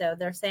teach. So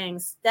they're saying,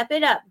 step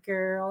it up,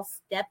 girl,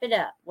 step it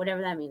up, whatever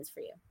that means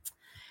for you.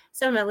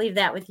 So I'm going to leave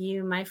that with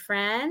you, my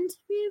friend.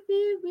 Woo,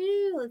 woo,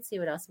 woo. Let's see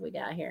what else we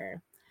got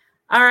here.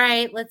 All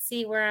right, let's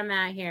see where I'm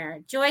at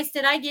here. Joyce,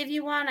 did I give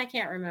you one? I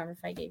can't remember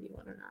if I gave you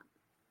one or not.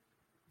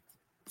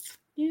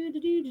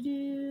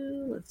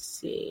 Let's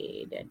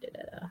see.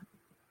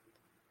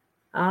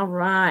 All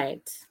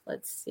right,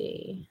 let's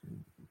see.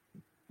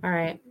 All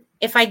right.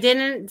 If I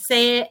didn't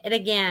say it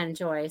again,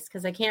 Joyce,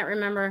 because I can't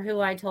remember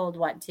who I told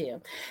what to.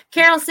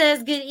 Carol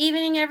says, good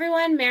evening,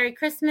 everyone. Merry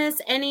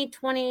Christmas. Any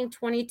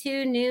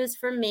 2022 news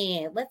for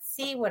me? Let's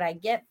see what I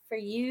get for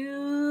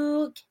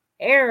you,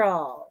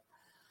 Carol.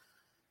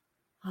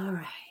 All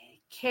right.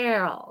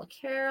 Carol,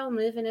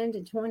 moving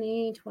into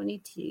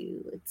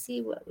 2022. Let's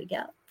see what we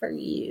got for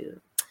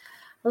you.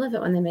 I love it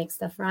when they make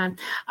stuff rhyme.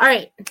 All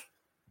right.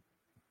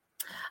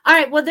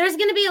 Well, there's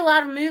going to be a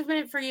lot of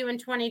movement for you in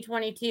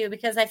 2022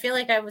 because I feel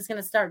like I was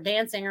going to start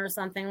dancing or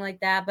something like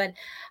that. But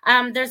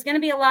there's going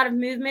to be a lot of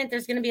movement.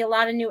 There's going to be a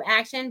lot of new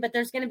action, but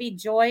there's going to be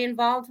joy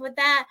involved with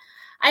that.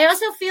 I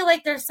also feel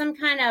like there's some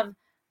kind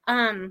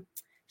of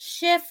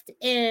shift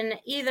in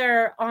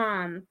either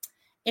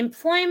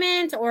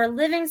employment or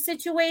living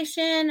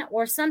situation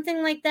or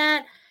something like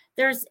that.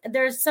 There's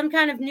some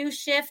kind of new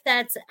shift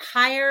that's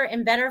higher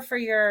and better for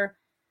your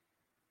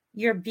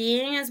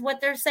being is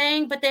what they're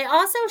saying. But they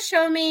also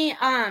show me,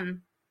 I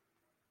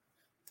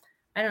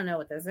don't know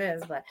what this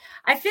is, but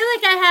I feel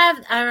like I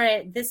have, all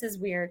right, this is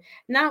weird.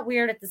 Not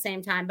weird at the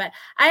same time, but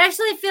I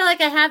actually feel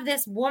like I have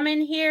this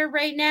woman here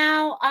right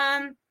now,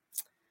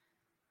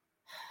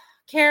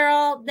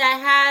 Carol,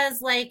 that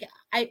has like,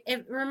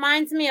 it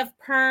reminds me of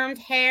permed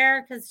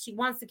hair because she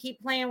wants to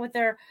keep playing with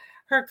her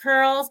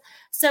curls.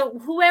 So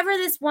whoever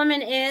this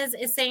woman is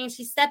saying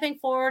she's stepping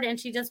forward and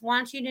she just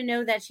wants you to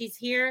know that she's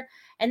here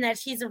and that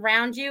she's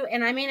around you.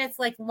 And I mean, it's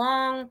like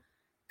long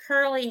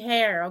curly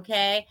hair.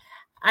 Okay.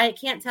 I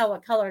can't tell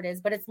what color it is,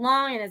 but it's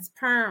long and it's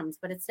perms,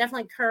 but it's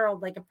definitely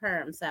curled like a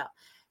perm. So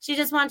she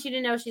just wants you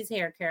to know she's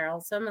here,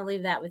 Carol. So I'm going to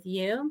leave that with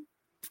you.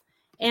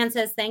 Anne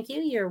says, thank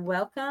you. You're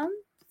welcome.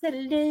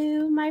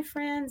 Hello, my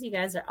friends. You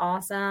guys are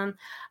awesome.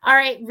 All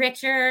right,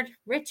 Richard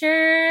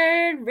Riddle.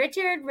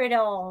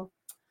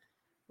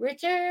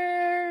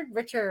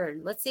 Richard,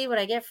 let's see what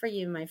I get for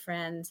you, my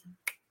friend.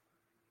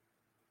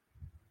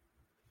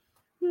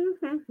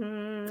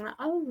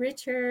 Oh,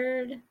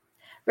 Richard,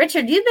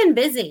 you've been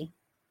busy.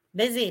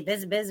 I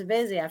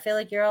feel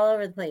like you're all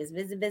over the place.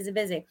 Busy.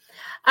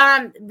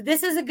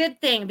 This is a good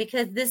thing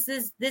because this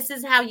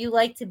is how you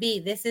like to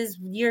be.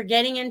 You're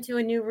getting into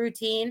a new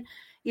routine.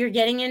 You're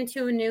getting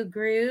into a new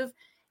groove.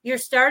 You're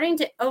starting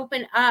to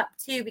open up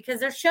too, because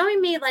they're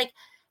showing me like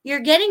you're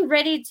getting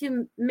ready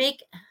to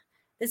make.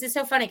 This is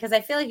so funny because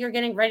I feel like you're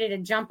getting ready to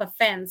jump a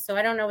fence. So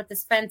I don't know what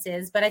this fence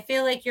is, but I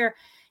feel like you're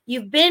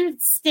You've been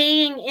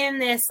staying in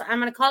this, I'm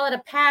going to call it a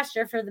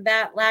pasture for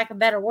the lack of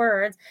better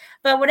words,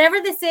 but whatever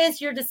this is,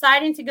 you're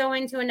deciding to go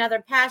into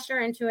another pasture,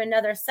 into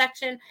another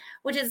section,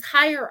 which is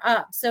higher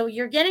up. So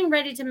you're getting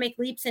ready to make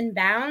leaps and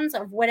bounds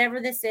of whatever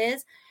this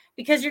is,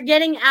 because you're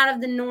getting out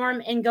of the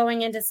norm and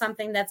going into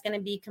something that's going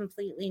to be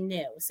completely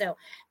new. So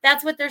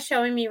that's what they're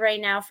showing me right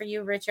now for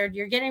you, Richard.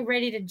 You're getting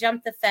ready to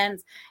jump the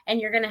fence,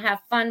 and you're going to have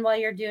fun while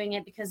you're doing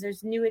it, because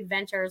there's new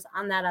adventures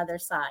on that other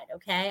side.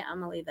 Okay. I'm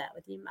going to leave that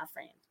with you, my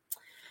friend.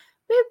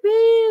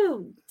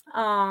 Woo-hoo.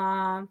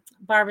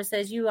 Barbara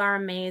says, you are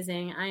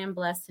amazing. I am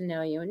blessed to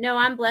know you. No,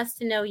 I'm blessed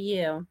to know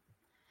you.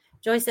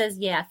 Joy says,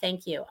 yeah,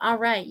 thank you. All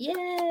right.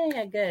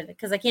 Yay. Good.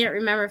 Because I can't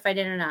remember if I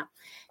did or not.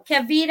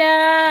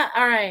 Kavita.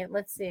 All right.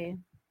 Let's see.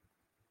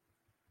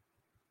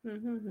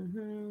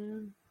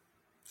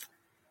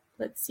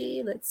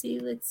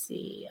 Let's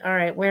see. All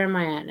right. Where am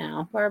I at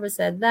now? Barbara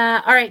said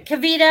that. All right.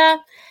 Kavita.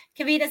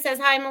 Kavita says,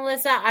 hi,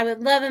 Melissa. I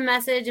would love a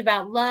message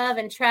about love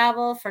and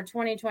travel for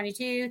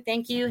 2022.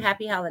 Thank you.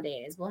 Happy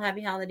holidays. Well,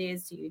 happy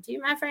holidays to you too,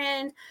 my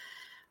friend.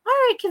 All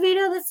right,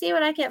 Kavita, let's see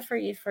what I get for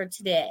you for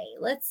today.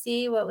 Let's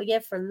see what we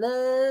get for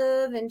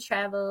love and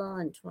travel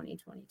in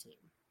 2022.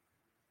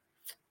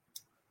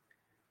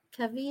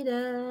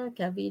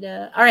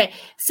 Kavita. All right.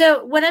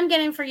 So what I'm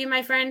getting for you,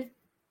 my friend,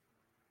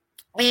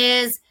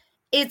 is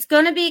it's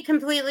going to be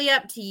completely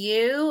up to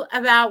you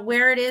about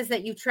where it is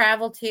that you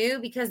travel to,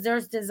 because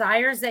there's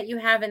desires that you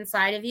have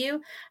inside of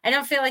you. I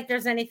don't feel like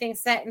there's anything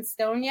set in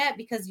stone yet,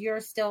 because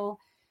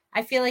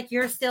I feel like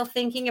you're still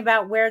thinking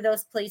about where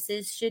those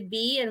places should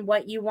be and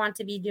what you want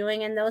to be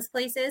doing in those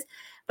places.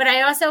 But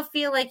I also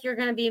feel like you're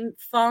going to be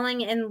falling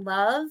in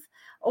love,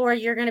 or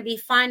you're going to be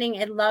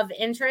finding a love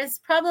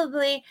interest,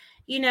 probably,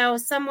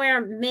 somewhere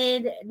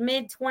mid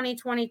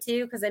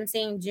 2022, because I'm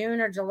saying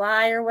June or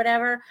July or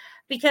whatever,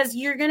 because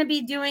you're going to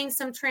be doing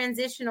some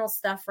transitional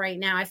stuff right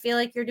now. I feel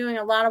like you're doing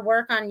a lot of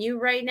work on you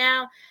right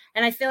now.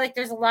 And I feel like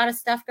there's a lot of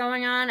stuff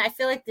going on. I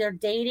feel like you're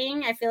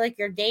dating,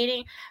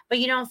 but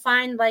you don't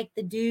find like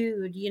the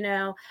dude,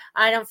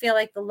 I don't feel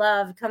like the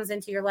love comes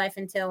into your life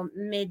until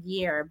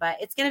mid-year,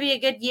 but it's going to be a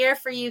good year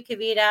for you,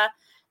 Kavita.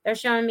 They're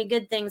showing me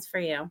good things for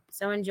you.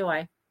 So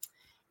enjoy,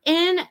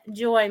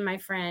 my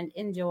friend.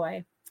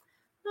 Enjoy.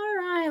 All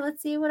right,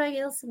 let's see what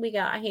else we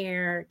got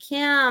here.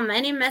 Kim,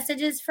 any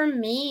messages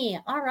from me?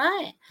 All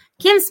right.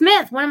 Kim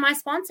Smith, one of my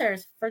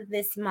sponsors for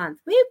this month.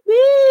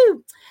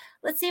 Woo-woo.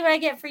 Let's see what I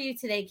get for you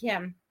today,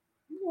 Kim.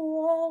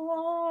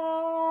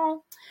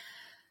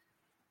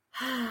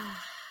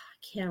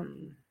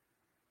 Kim.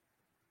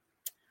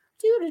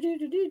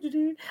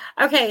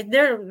 Okay,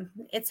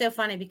 it's so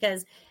funny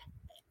because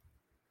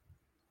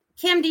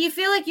Kim, do you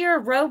feel like you're a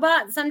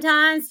robot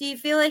sometimes? Do you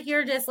feel like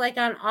you're just like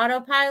on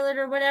autopilot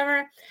or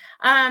whatever?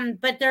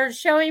 But they're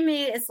showing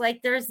me it's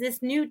like there's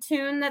this new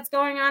tune that's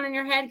going on in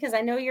your head, because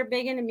I know you're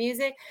big into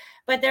music,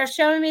 but they're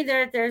showing me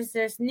there's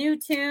this new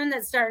tune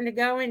that's starting to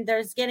go, and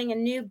there's getting a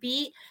new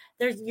beat.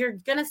 You're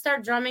going to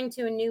start drumming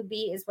to a new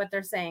beat is what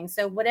they're saying.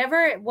 So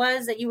whatever it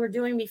was that you were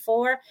doing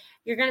before,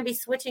 you're going to be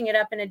switching it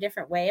up in a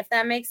different way, if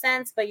that makes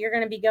sense. But you're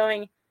going to be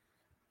going,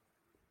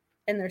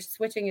 and they're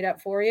switching it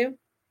up for you.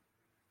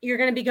 You're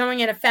going to be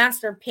going at a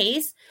faster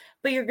pace,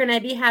 but you're going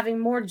to be having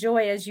more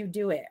joy as you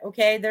do it.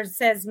 Okay. There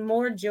says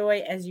more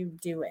joy as you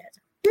do it.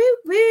 Woo,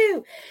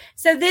 woo.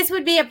 So this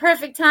would be a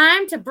perfect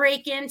time to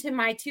break into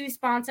my two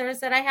sponsors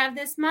that I have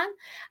this month.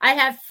 I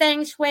have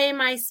Feng Shui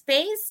My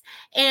Space,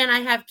 and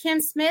I have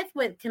Kim Smith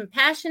with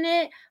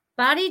Compassionate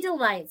Body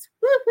Delights.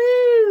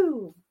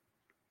 Woohoo!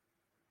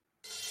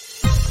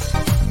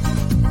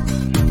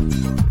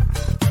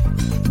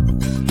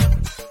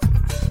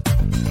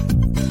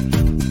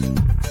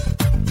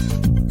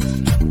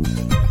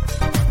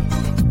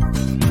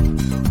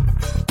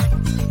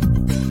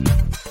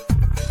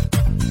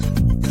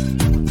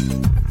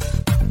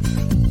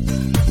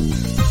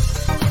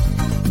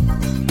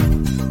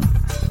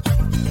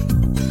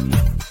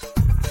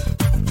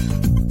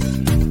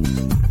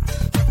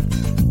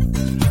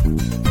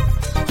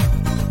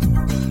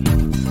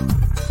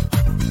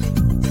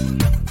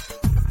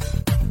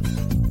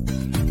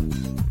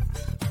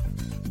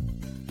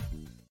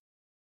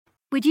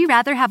 Would you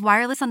rather have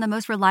wireless on the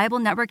most reliable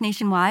network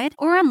nationwide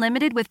or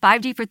unlimited with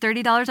 5G for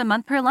 $30 a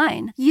month per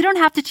line? You don't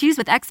have to choose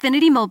with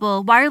Xfinity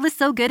Mobile. Wireless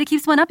so good it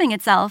keeps one-upping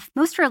itself.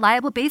 Most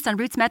reliable based on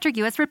Roots Metric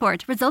US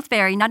report. Results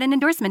vary, not an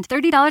endorsement.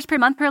 $30 per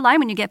month per line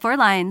when you get 4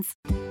 lines.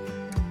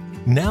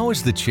 Now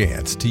is the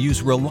chance to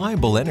use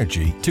reliable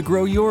energy to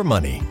grow your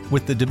money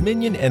with the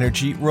Dominion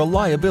Energy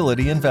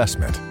Reliability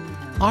Investment.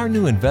 Our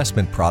new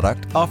investment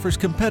product offers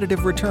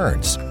competitive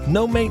returns,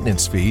 no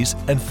maintenance fees,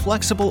 and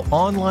flexible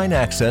online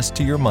access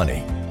to your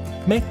money.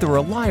 Make the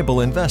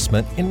reliable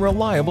investment in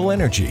reliable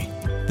energy.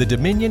 The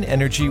Dominion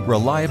Energy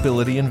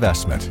Reliability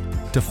Investment.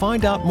 To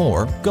find out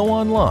more, go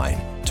online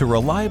to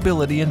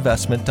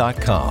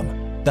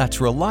reliabilityinvestment.com. That's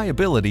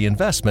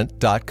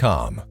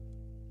reliabilityinvestment.com.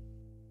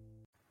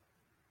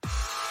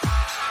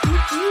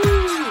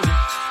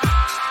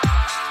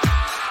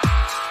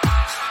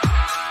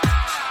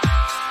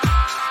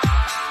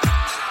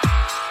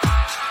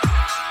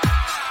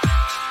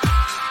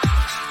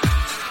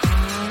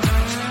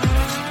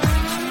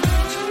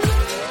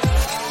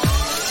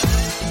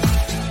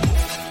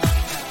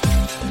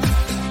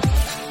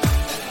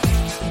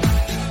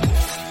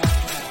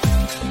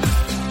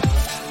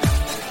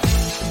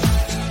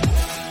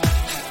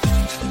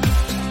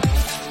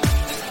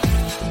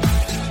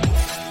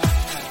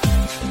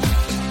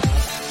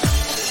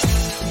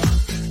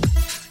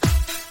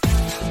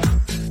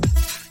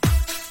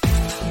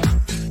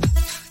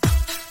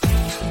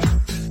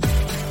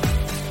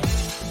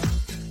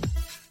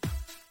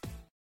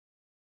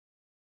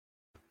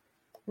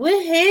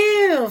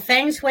 Woohoo!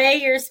 Feng Shui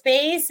your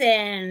space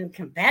and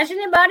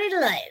compassionate body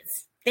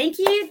delights. Thank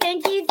you,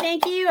 thank you,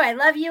 thank you. I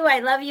love you, I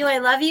love you, I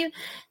love you.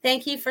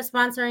 Thank you for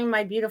sponsoring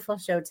my beautiful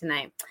show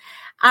tonight.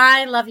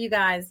 I love you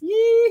guys.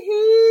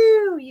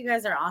 Yoo-hoo! You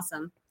guys are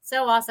awesome.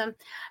 So awesome.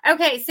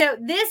 Okay, so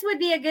this would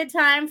be a good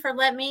time for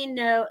letting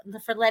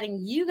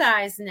you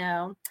guys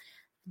know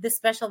the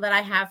special that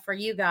I have for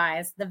you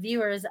guys, the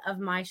viewers of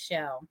my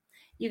show.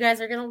 You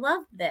guys are going to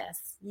love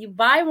this. You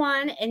buy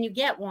one and you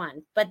get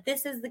one, but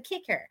this is the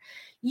kicker.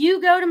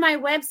 You go to my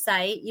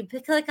website, you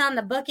click on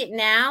the book it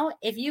now.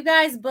 If you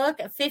guys book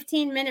a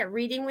 15-minute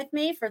reading with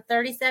me for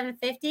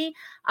 $37.50,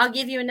 I'll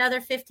give you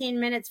another 15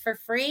 minutes for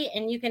free,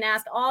 and you can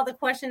ask all the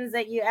questions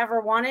that you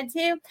ever wanted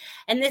to.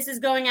 And this is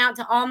going out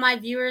to all my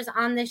viewers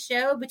on this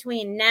show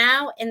between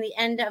now and the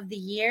end of the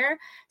year.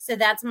 So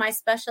that's my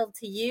special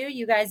to you.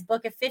 You guys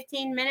book a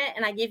 15-minute,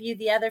 and I give you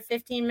the other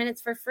 15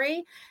 minutes for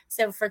free.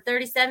 So for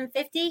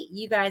 $37.50,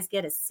 you guys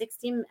get a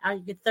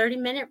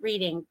 30-minute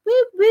reading.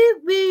 Woo,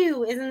 woo,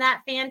 woo. Isn't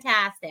that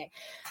fantastic?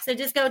 So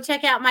just go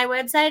check out my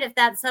website if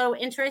that so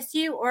interests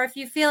you, or if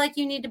you feel like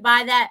you need to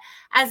buy that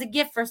as a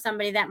gift for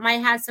somebody that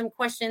might have some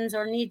questions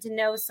or need to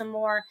know some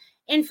more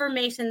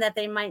information that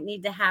they might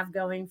need to have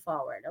going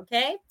forward.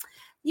 Okay,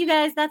 you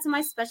guys, that's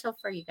my special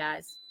for you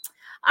guys.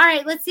 All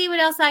right, let's see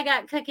what else I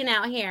got cooking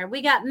out here.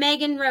 We got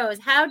Megan Rose.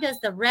 How does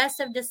the rest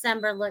of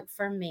December look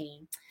for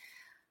me?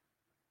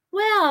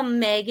 Well,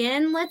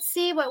 Megan, let's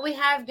see what we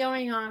have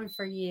going on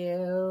for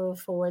you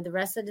for the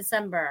rest of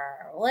December.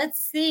 Let's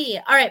see.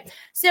 All right.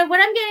 So what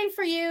I'm getting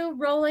for you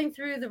rolling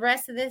through the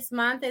rest of this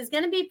month is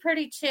going to be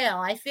pretty chill.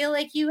 I feel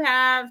like you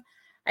have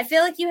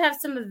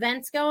some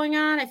events going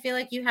on. I feel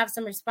like you have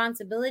some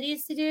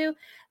responsibilities to do.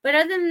 But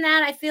other than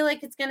that, I feel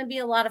like it's going to be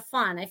a lot of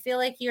fun. I feel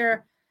like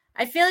you're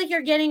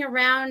getting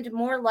around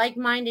more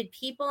like-minded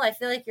people. I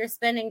feel like you're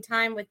spending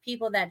time with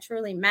people that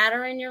truly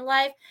matter in your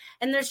life.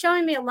 And they're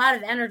showing me a lot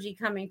of energy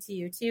coming to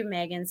you too,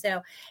 Megan.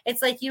 So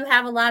it's like you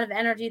have a lot of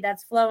energy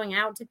that's flowing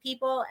out to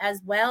people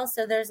as well.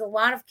 So there's a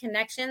lot of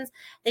connections.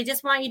 They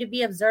just want you to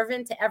be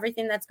observant to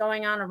everything that's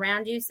going on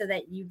around you so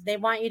that they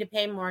want you to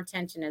pay more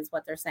attention is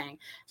what they're saying.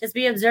 Just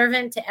be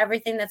observant to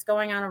everything that's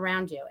going on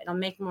around you. It'll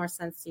make more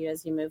sense to you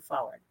as you move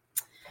forward.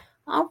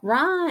 All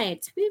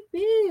right.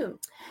 Woo-hoo.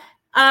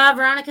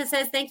 Veronica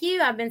says, thank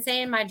you. I've been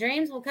saying my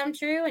dreams will come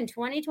true in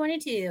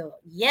 2022.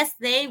 Yes,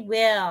 they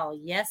will.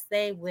 Yes,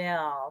 they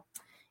will.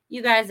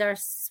 You guys are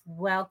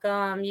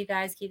welcome. You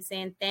guys keep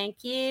saying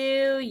thank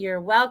you.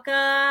 You're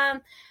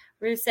welcome.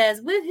 Ruth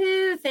says,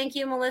 woohoo. Thank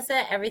you,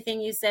 Melissa.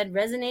 Everything you said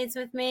resonates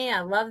with me.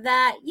 I love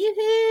that.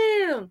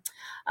 Yoo-hoo.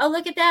 Oh,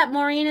 look at that.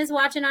 Maureen is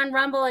watching on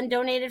Rumble and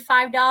donated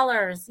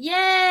 $5.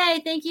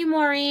 Yay. Thank you,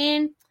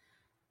 Maureen.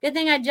 Good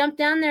thing I jumped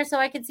down there so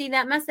I could see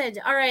that message.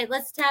 All right,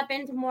 let's tap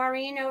into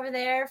Maureen over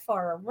there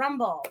for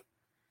Rumble.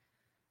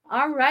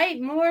 All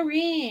right,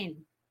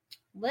 Maureen.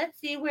 Let's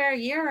see where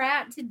you're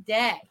at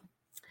today.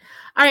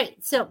 All right,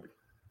 so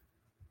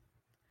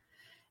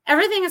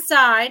everything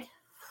aside,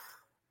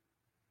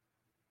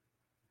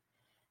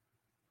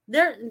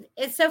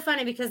 it's so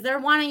funny because they're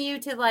wanting you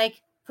to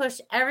push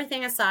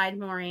everything aside,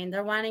 Maureen.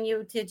 They're wanting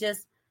you to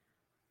just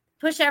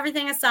push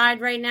everything aside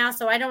right now.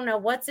 So I don't know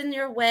what's in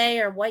your way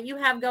or what you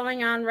have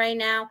going on right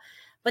now,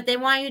 but they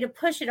want you to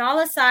push it all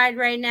aside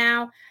right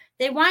now.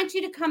 They want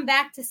you to come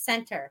back to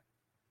center.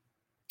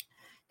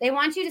 They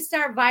want you to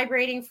start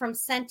vibrating from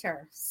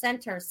center. So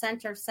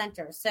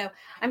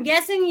I'm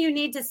guessing you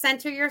need to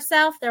center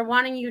yourself. They're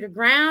wanting you to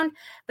ground,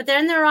 but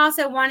then they're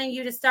also wanting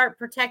you to start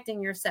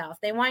protecting yourself.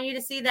 They want you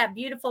to see that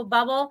beautiful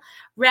bubble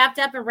wrapped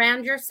up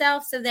around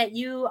yourself so that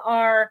you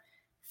are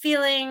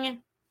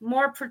feeling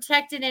more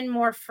protected and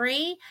more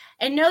free,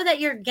 and know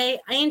that your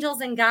angels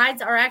and guides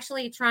are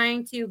actually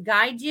trying to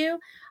guide you.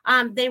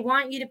 They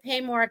want you to pay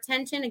more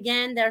attention.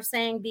 Again, they're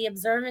saying be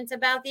observant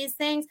about these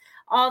things.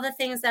 All the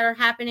things that are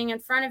happening in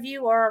front of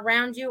you or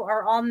around you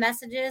are all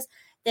messages.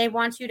 They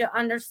want you to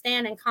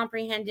understand and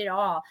comprehend it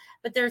all.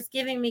 But there's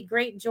giving me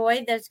great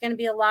joy. There's going to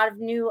be a lot of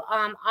new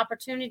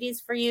opportunities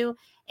for you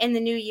in the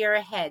new year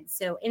ahead.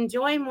 So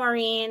enjoy,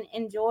 Maureen.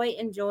 Enjoy.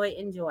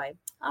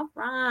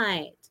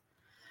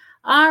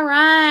 All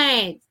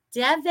right.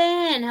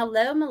 Devin.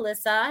 Hello,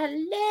 Melissa.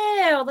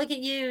 Hello. Look at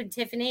you,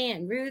 Tiffany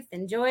and Ruth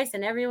and Joyce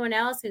and everyone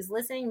else who's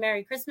listening.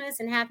 Merry Christmas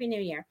and Happy New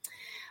Year.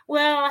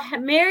 Well,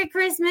 Merry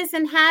Christmas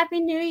and Happy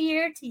New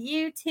Year to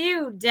you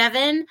too,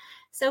 Devin.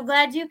 So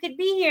glad you could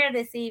be here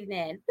this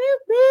evening.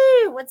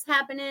 Woo-woo. What's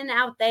happening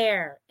out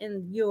there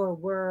in your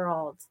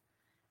world?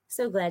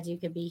 So glad you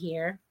could be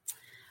here.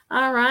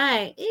 All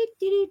right.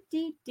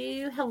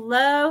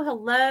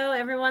 Hello,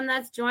 everyone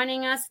that's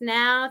joining us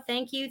now.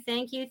 Thank you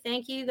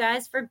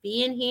guys for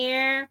being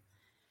here.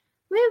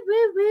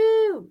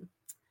 Woo.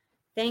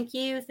 Thank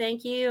you.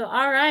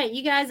 All right.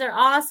 You guys are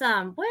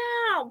awesome.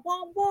 Wow.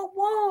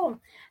 Whoa.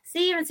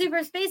 See, even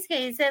Super Space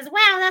Kid says,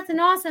 wow, that's an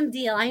awesome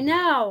deal. I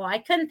know. I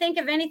couldn't think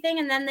of anything,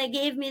 and then they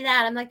gave me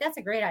that. I'm like, that's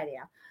a great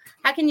idea.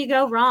 How can you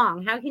go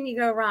wrong?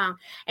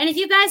 And if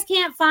you guys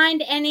can't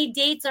find any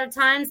dates or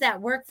times that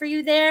work for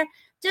you there,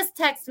 just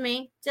text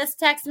me. Just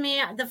text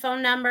me the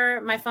phone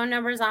number. My phone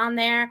number is on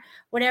there.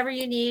 Whatever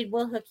you need,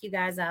 we'll hook you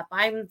guys up.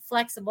 I'm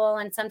flexible,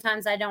 and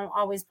sometimes I don't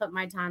always put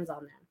my times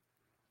on there.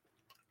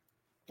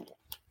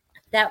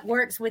 That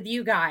works with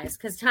you guys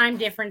because time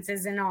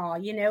differences and all.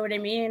 You know what I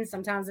mean?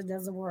 Sometimes it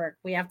doesn't work.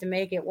 We have to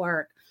make it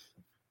work.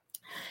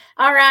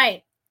 All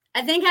right.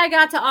 I think I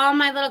got to all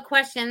my little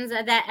questions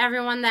that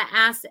everyone that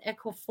asked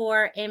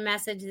for a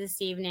message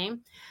this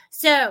evening.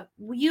 So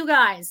you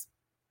guys,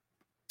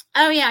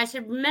 oh yeah, I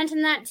should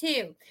mention that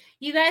too.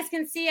 You guys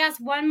can see us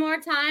one more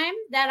time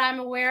that I'm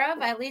aware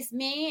of, at least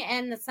me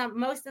and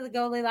most of the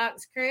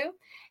Goldilocks crew,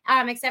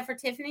 except for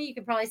Tiffany. You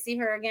can probably see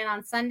her again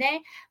on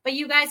Sunday. But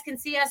you guys can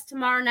see us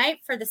tomorrow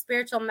night for the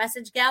Spiritual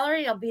Message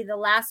Gallery. It'll be the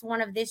last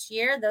one of this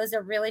year. Those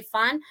are really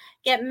fun.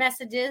 Get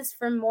messages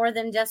from more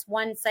than just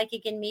one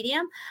psychic and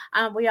medium.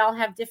 We all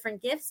have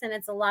different gifts, and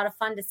it's a lot of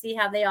fun to see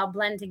how they all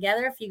blend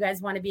together. If you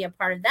guys want to be a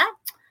part of that,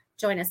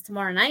 join us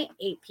tomorrow night,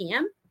 8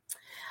 p.m.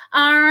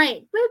 All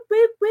right. Woo,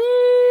 woo,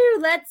 woo.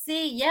 Let's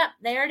see. Yep,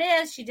 there it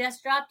is. She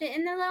just dropped it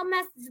in the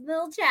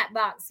little chat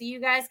box. So you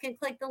guys can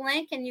click the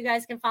link and you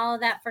guys can follow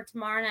that for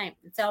tomorrow night.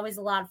 It's always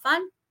a lot of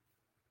fun.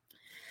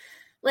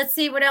 Let's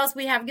see what else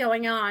we have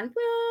going on.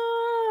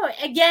 Woo.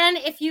 Again,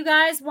 if you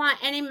guys want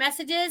any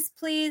messages,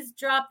 please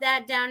drop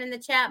that down in the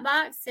chat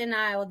box and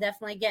I will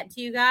definitely get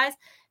to you guys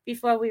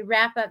before we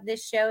wrap up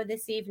this show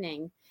this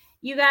evening.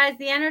 You guys,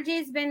 the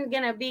energy's been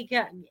going to be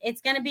good.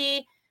 It's going to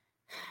be,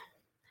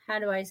 how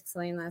do I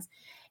explain this?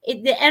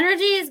 The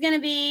energy is going to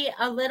be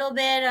a little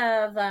bit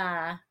of,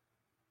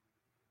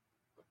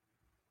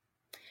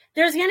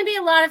 there's going to be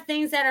a lot of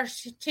things that are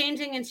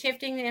changing and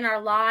shifting in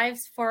our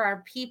lives for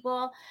our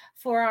people,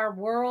 for our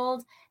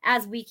world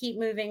as we keep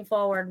moving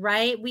forward,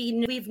 right?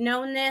 We've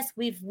known this.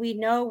 We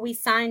know we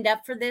signed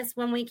up for this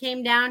when we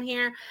came down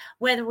here,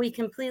 whether we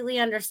completely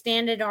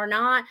understand it or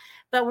not.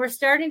 But we're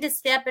starting to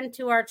step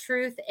into our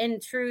truth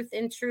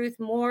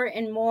more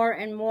and more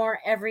and more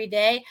every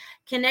day,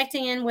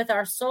 connecting in with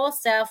our soul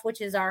self,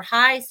 which is our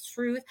high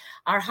truth,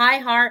 our high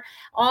heart.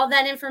 All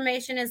that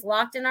information is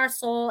locked in our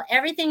soul.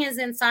 Everything is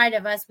inside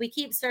of us. We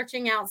keep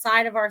searching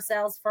outside of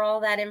ourselves for all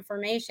that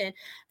information,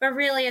 but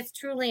really it's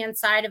truly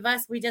inside of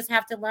us. We just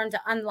have to learn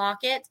to unlock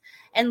it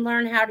and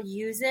learn how to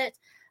use it.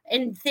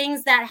 And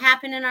things that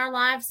happen in our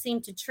lives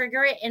seem to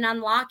trigger it and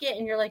unlock it.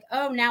 And you're like,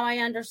 oh, now I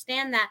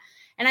understand that.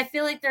 And I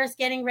feel like there's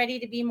getting ready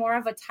to be more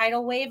of a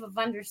tidal wave of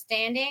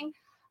understanding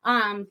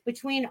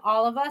between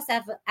all of us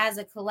as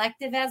a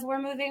collective as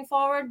we're moving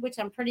forward, which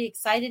I'm pretty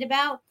excited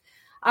about.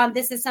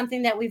 This is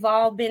something that we've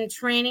all been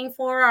training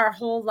for our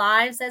whole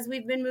lives as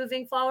we've been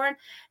moving forward.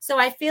 So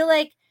I feel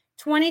like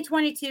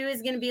 2022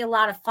 is going to be a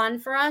lot of fun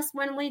for us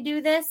when we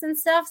do this and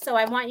stuff. So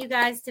I want you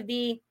guys to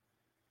be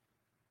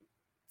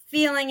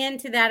feeling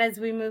into that as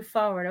we move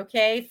forward,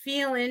 okay?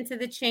 Feel into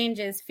the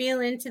changes. Feel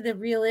into the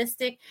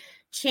realistic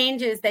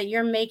changes that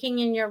you're making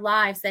in your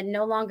lives that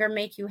no longer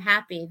make you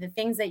happy, the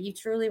things that you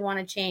truly want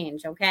to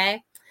change,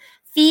 okay?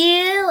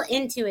 Feel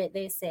into it,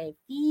 they say.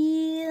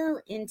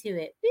 Feel into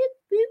it.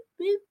 Boop,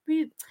 boop, boop,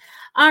 boop.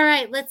 All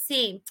right, let's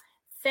see.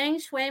 Feng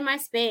Shui my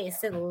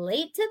space.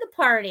 Late to the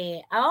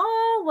party.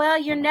 Oh, well,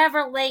 you're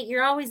never late.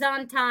 You're always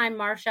on time,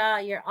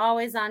 Marsha. You're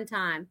always on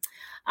time.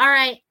 All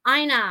right,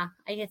 Aina.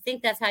 I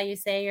think that's how you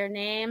say your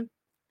name.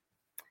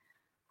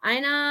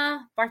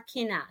 Aina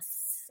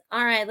Barkinas.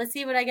 All right, let's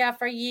see what I got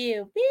for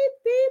you. Beep,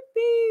 beep,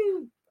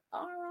 beep.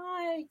 All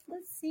right,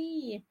 let's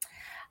see.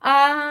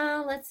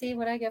 Let's see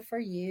what I got for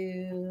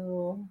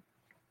you.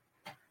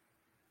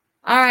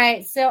 All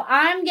right, so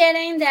I'm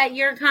getting that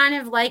you're kind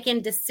of like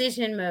in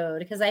decision mode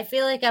because I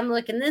feel like I'm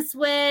looking this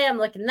way, I'm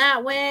looking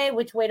that way.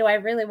 Which way do I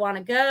really want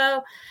to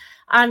go?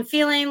 I'm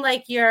feeling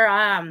like you're,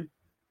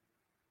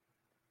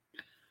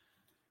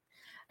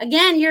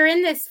 again, you're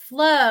in this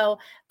flow,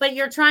 but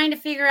you're trying to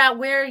figure out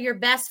where your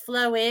best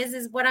flow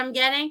is what I'm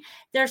getting.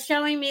 They're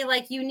showing me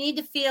like you need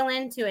to feel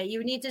into it.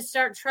 You need to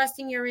start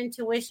trusting your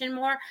intuition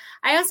more.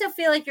 I also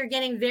feel like you're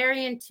getting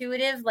very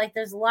intuitive. Like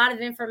there's a lot of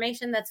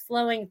information that's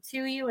flowing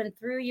to you and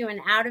through you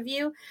and out of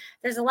you.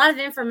 There's a lot of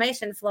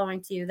information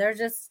flowing to you.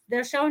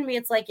 They're showing me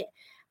it's like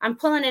I'm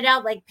pulling it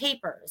out like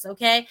papers,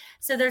 okay?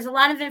 So there's a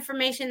lot of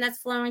information that's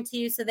flowing to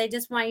you, so they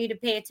just want you to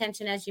pay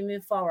attention as you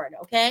move forward,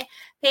 okay?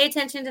 Pay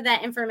attention to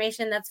that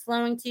information that's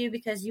flowing to you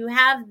because you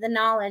have the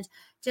knowledge.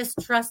 Just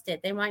trust it.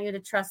 They want you to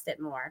trust it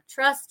more.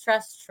 Trust,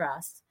 trust,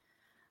 trust.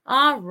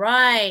 All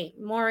right.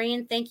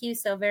 Maureen, thank you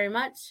so very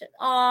much.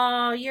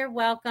 Oh, you're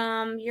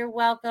welcome. You're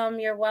welcome.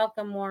 You're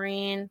welcome,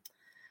 Maureen.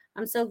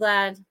 I'm so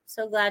glad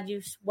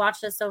you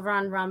watched us over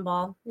on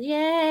Rumble.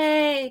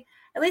 Yay.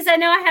 At least I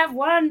know I have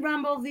one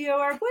Rumble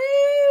viewer.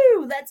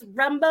 Woo! Let's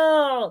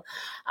Rumble.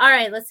 All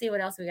right, let's see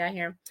what else we got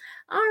here.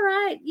 All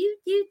right, you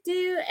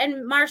do.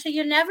 And Marsha,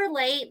 you're never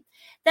late.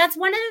 That's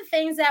one of the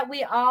things that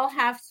we all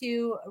have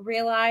to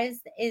realize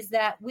is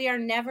that we are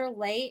never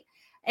late.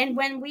 And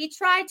when we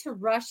try to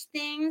rush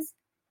things,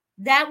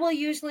 that will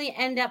usually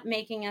end up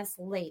making us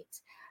late.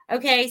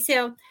 Okay,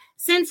 so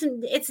since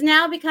it's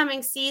now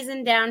becoming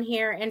season down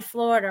here in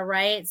Florida,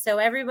 right? So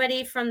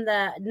everybody from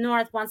the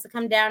north wants to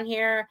come down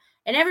here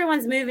And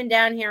everyone's moving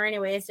down here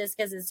anyway. It's just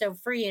because it's so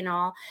free and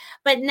all.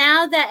 But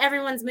now that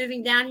everyone's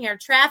moving down here,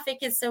 traffic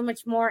is so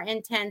much more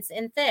intense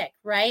and thick,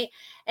 right?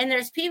 And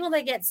there's people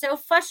that get so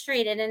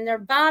frustrated and they're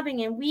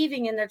bobbing and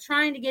weaving and they're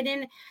trying to get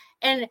in.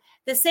 And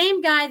the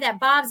same guy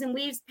that bobs and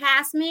weaves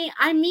past me,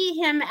 I meet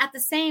him at the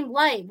same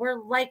light. We're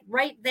like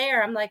right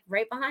there. I'm like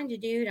right behind you,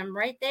 dude. I'm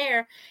right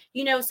there.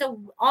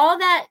 So all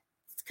that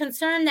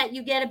concern that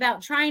you get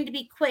about trying to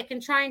be quick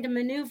and trying to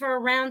maneuver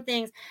around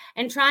things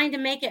and trying to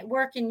make it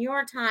work in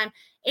your time,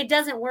 it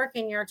doesn't work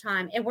in your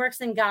time. It works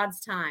in God's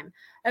time.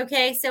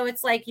 Okay. So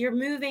it's like you're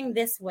moving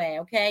this way.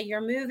 Okay. You're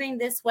moving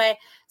this way.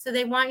 So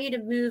they want you to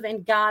move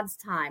in God's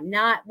time,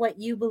 not what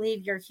you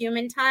believe your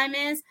human time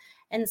is.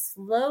 And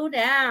slow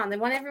down. They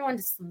want everyone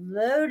to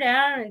slow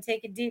down and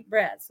take a deep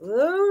breath.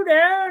 Slow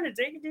down and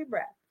take a deep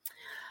breath.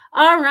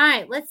 All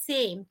right, let's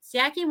see.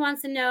 Jackie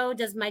wants to know,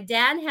 does my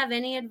dad have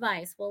any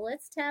advice? Well,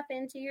 let's tap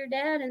into your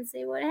dad and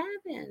see what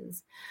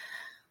happens.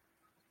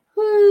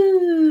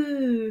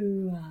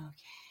 Whew.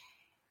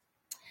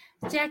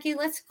 Okay. Jackie,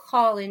 let's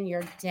call in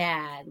your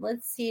dad.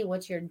 Let's see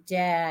what your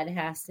dad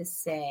has to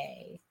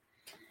say.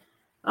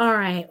 All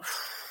right.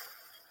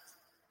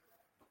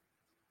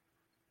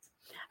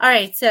 All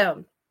right,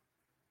 so,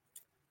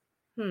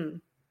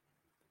 all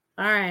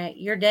right,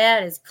 your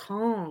dad is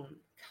calm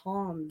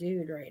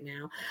dude right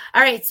now.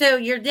 All right, so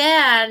your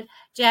dad,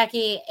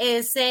 Jackie,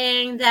 is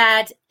saying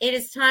that it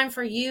is time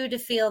for you to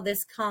feel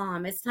this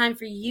calm. It's time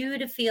for you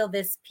to feel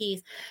this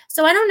peace.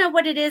 So I don't know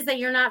what it is that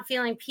you're not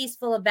feeling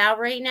peaceful about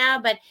right now,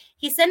 but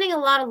he's sending a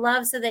lot of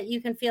love so that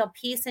you can feel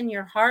peace in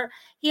your heart.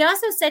 He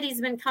also said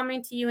he's been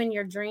coming to you in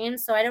your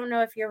dreams. So I don't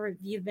know if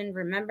you've been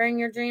remembering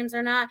your dreams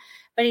or not,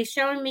 but he's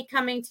showing me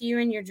coming to you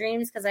in your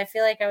dreams because I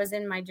feel like I was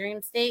in my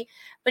dream state.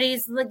 But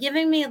he's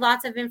giving me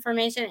lots of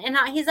information. And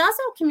he's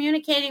also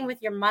communicating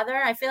with your mother.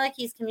 I feel like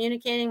he's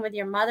communicating with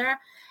your mother.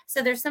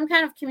 So there's some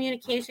kind of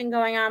communication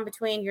going on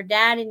between your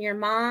dad and your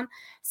mom.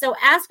 So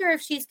ask her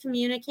if she's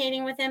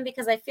communicating with him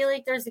because I feel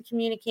like there's a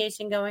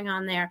communication going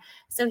on there.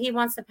 So he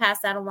wants to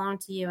pass that along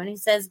to you. And he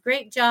says,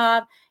 great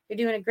job. You're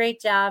doing a great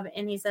job.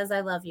 And he says, I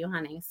love you,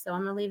 honey. So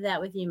I'm going to leave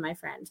that with you, my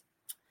friend.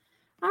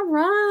 All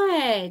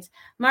right.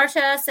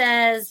 Marcia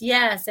says,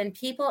 yes, and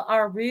people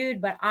are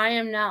rude, but I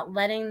am not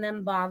letting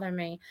them bother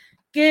me.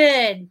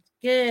 Good.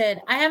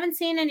 I haven't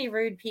seen any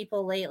rude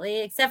people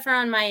lately, except for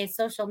on my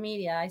social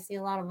media. I see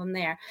a lot of them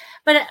there.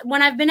 But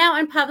when I've been out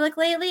in public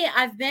lately,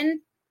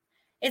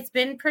 it's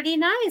been pretty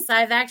nice.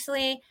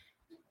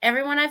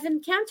 Everyone I've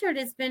encountered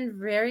has been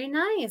very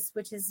nice,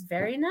 which is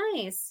very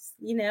nice.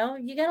 You got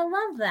to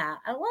love that.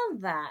 I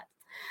love that.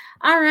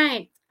 All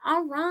right.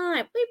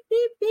 Beep,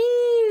 beep,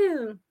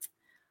 beep.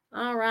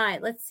 All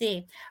right. Let's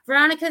see.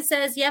 Veronica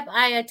says, yep,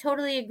 I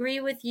totally agree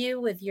with you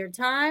with your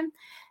time.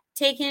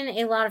 Taking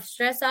a lot of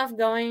stress off,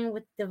 going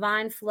with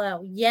divine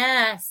flow.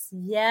 Yes,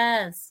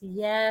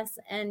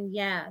 and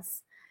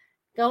yes.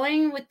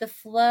 Going with the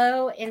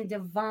flow in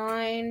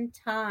divine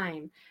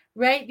time,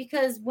 right?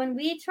 Because when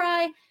we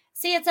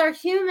it's our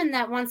human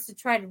that wants to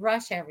try to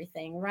rush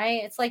everything,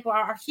 right? It's like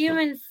our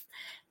human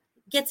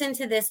gets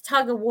into this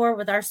tug of war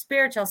with our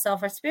spiritual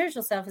self. Our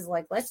spiritual self is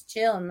like, let's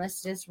chill and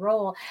let's just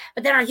roll.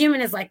 But then our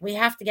human is like, we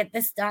have to get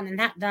this done and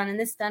that done and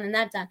this done and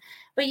that done.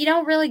 But you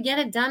don't really get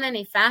it done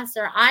any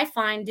faster. I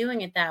find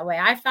doing it that way.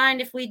 I find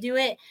if we do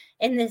it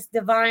in this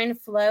divine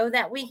flow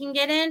that we can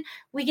get in,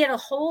 we get a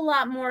whole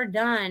lot more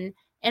done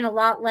in a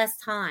lot less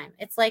time.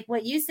 It's like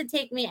what used to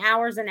take me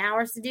hours and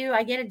hours to do,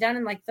 I get it done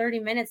in like 30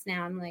 minutes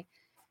now. I'm like,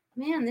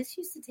 man, this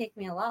used to take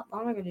me a lot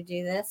longer to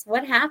do this.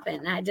 What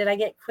happened? Did I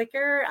get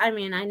quicker? I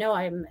mean, I know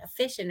I'm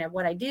efficient at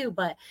what I do,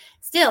 but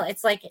still,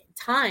 it's like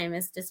time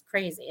is just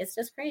crazy. It's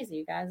just crazy,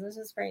 you guys. It's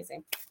just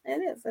crazy. It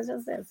is. It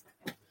just is.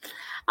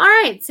 All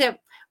right. So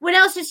what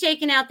else is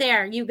shaking out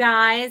there? You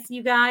guys.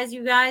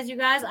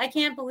 I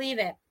can't believe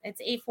it.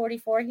 It's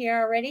 8:44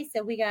 here already.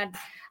 So we got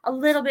a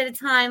little bit of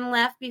time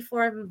left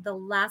before the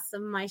last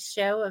of my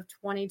show of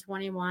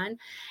 2021.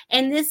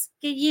 And this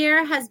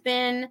year has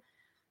been...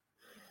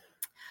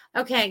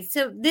 Okay,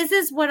 so this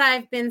is what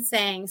I've been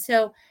saying.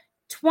 So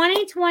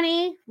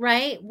 2020,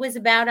 right, was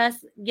about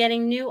us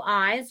getting new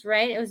eyes,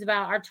 right? It was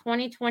about our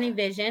 2020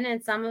 vision,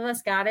 and some of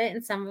us got it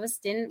and some of us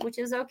didn't, which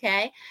is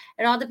okay.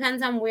 It all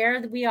depends on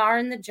where we are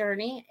in the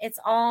journey. It's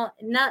all,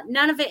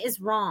 none of it is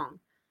wrong,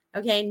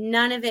 okay?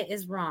 None of it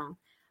is wrong.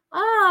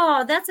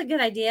 Oh, that's a good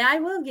idea. I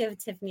will give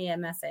Tiffany a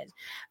message.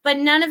 But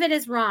none of it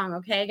is wrong,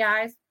 okay,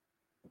 guys?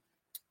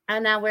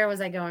 And now where was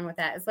I going with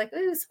that? It's like,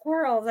 ooh,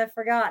 squirrels, I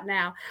forgot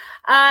now.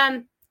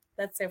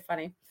 That's so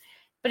funny.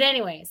 But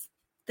anyways,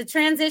 the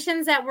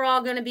transitions that we're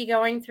all going to be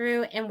going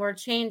through and we're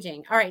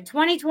changing. All right.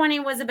 2020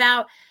 was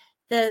about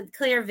the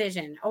clear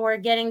vision or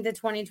getting the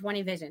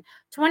 2020 vision.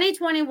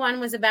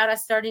 2021 was about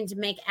us starting to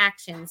make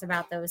actions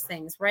about those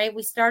things, right?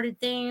 We started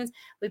things.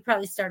 We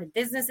probably started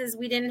businesses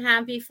we didn't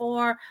have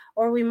before,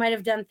 or we might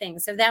have done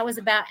things. So that was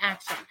about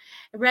action,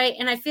 right?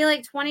 And I feel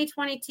like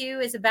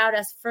 2022 is about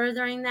us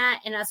furthering that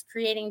and us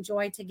creating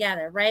joy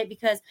together, right?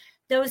 Because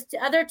those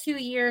other 2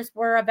 years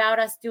were about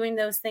us doing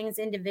those things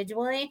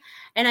individually.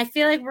 And I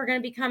feel like we're going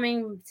to be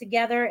coming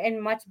together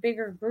in much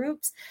bigger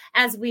groups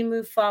as we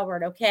move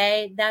forward.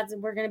 Okay.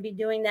 We're going to be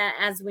doing that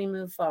as we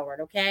move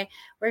forward. Okay.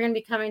 We're going to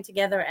be coming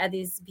together as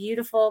these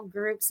beautiful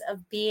groups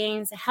of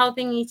beings,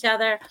 helping each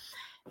other,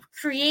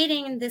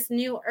 creating this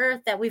new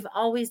earth that we've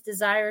always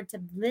desired to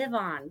live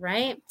on,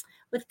 right?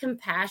 With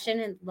compassion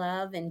and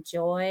love and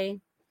joy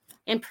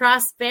and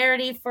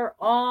prosperity for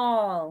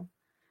all.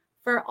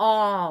 For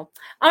all.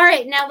 All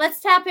right, now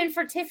let's tap in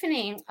for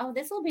Tiffany. Oh,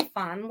 this will be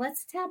fun.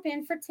 Let's tap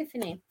in for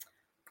Tiffany.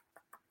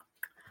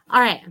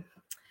 All right.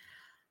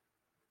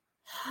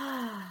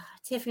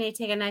 Tiffany,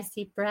 take a nice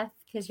deep breath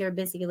because you're a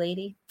busy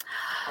lady.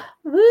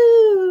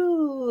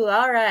 Woo!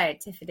 All right,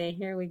 Tiffany,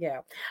 here we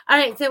go. All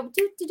right, so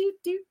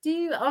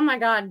do. Oh my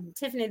God,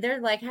 Tiffany,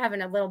 they're like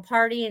having a little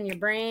party in your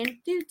brain.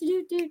 Do.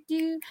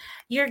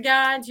 Your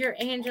gods, your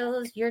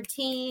angels, your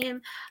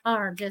team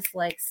are just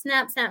like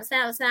snap.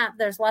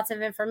 There's lots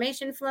of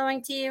information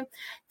flowing to you.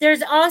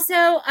 There's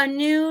also a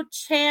new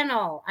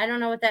channel. I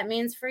don't know what that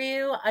means for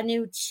you. A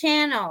new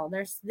channel.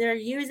 They're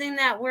using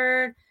that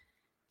word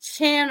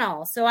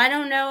channel. So I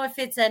don't know if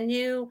it's a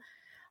new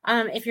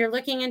if you're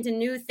looking into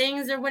new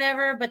things or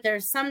whatever, but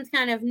there's some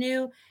kind of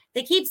new,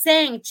 they keep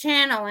saying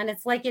channel and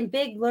it's like in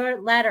big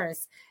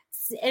letters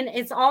and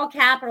it's all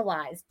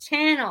capitalized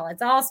channel.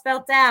 It's all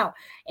spelled out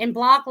in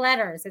block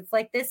letters. It's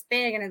like this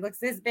big and it looks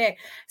this big.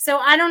 So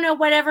I don't know,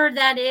 whatever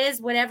that is,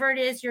 whatever it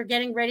is you're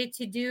getting ready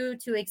to do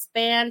to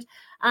expand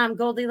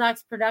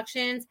Goldilocks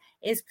Productions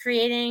is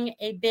creating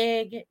a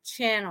big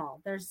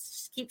channel.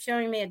 Keep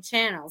showing me a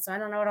channel. So I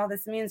don't know what all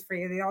this means for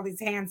you. All these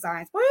hand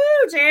signs. Woo,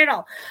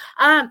 channel.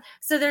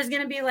 So there's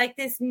going to be like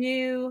this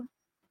new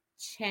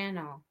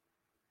channel.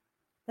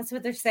 That's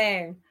what they're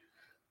saying.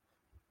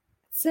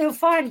 So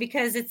fun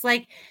because it's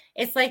like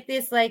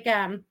this, like,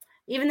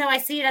 even though I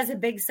see it as a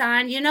big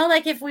sign,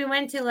 like if we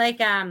went to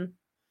like,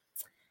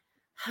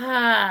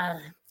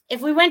 if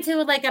we went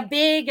to like a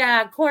big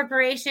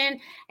corporation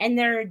and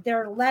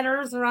their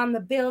letters are on the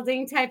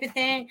building type of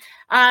thing,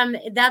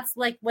 that's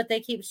like what they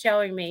keep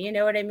showing me. You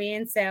know what I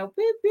mean? So,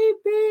 boop, boop,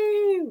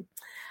 boop.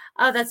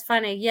 Oh, that's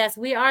funny. Yes,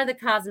 we are the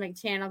Cosmic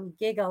Channel.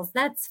 Giggles.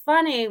 That's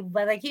funny,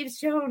 but they keep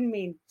showing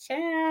me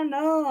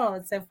channel.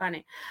 It's so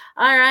funny.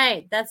 All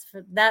right, that's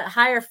that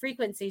higher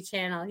frequency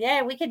channel.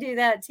 Yeah, we could do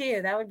that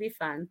too. That would be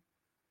fun.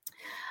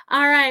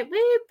 All right.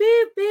 Boop,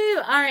 boop,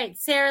 boop. All right,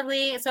 Sarah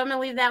Lee. So I'm going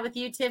to leave that with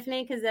you,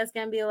 Tiffany, because that's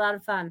going to be a lot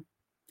of fun.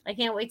 I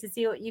can't wait to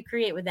see what you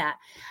create with that.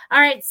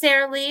 All right,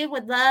 Sarah Lee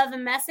would love a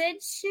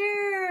message.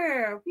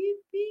 Sure. Boop,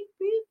 boop,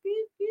 boop,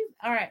 boop, boop.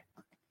 All right.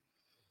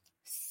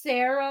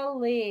 Sarah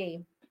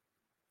Lee.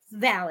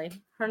 Valley.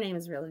 Her name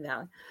is really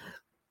Valley.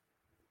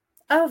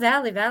 Oh,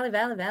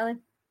 Valley.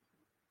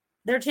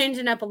 They're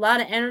changing up a lot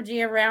of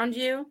energy around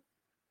you.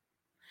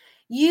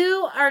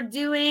 You are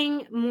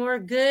doing more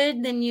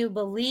good than you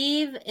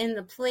believe in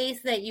the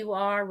place that you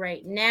are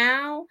right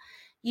now.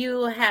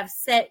 You have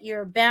set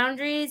your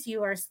boundaries.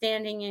 You are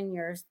standing in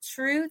your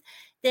truth.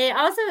 They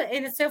also,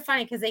 and it's so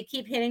funny because they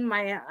keep hitting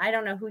I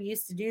don't know who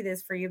used to do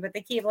this for you, but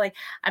they keep like,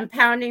 I'm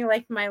pounding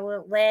like my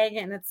leg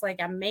and it's like,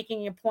 I'm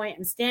making a point.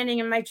 I'm standing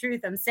in my truth.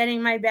 I'm setting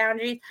my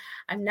boundaries.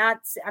 I'm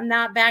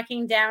not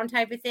backing down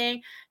type of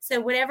thing. So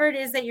whatever it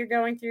is that you're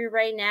going through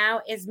right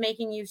now is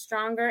making you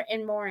stronger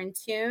and more in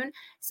tune.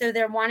 So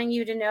they're wanting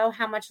you to know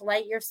how much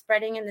light you're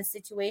spreading in the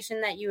situation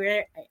that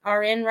you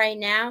are in right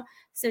now.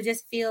 So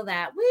just feel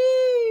that.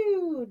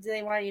 Woo!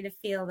 They want you to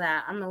feel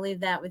that. I'm going to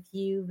leave that with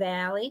you,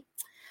 Valley.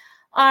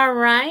 All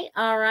right.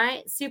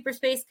 Super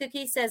Space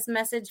Cookie says,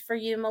 message for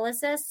you,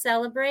 Melissa.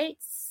 Celebrate.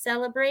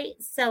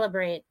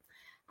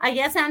 I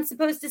guess I'm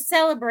supposed to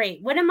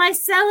celebrate. What am I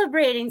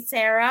celebrating,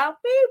 Sarah?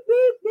 Boop,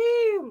 boop,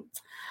 boop.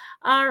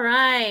 All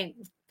right.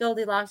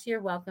 Goldilocks, you're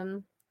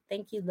welcome.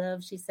 Thank you,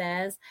 love, she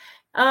says.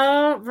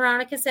 Oh,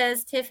 Veronica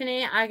says,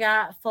 Tiffany, I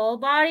got full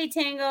body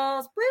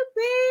tingles.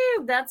 Boop,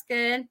 boop. That's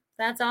good.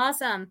 That's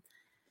awesome.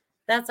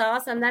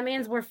 That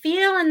means we're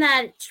feeling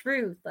that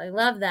truth. I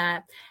love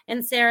that.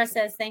 And Sarah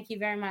says, thank you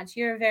very much.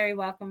 You're very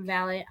welcome,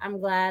 Valley. I'm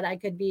glad I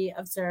could be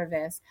of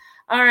service.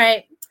 All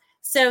right.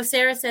 So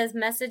Sarah says,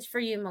 message for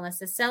you,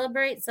 Melissa.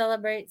 Celebrate.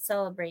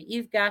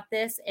 You've got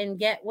this and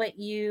get what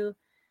you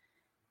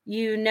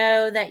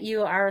know that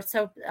you are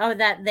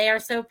that they are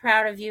so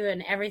proud of you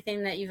and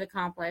everything that you've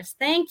accomplished.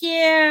 Thank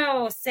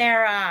you,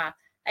 Sarah.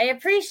 I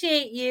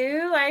appreciate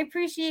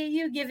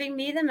you giving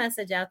me the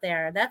message out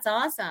there. That's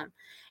awesome.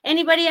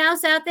 Anybody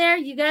else out there?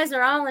 You guys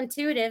are all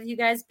intuitive. You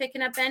guys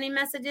picking up any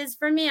messages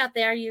from me out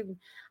there?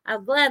 I'll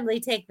gladly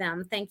take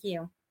them. Thank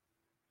you.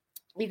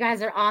 You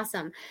guys are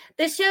awesome.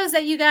 This shows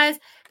that you guys,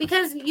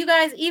 because you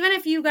guys, even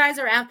if you guys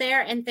are out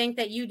there and think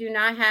that you do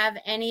not have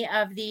any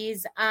of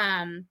these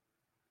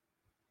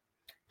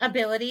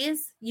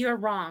abilities, you're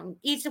wrong.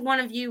 Each one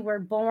of you were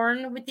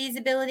born with these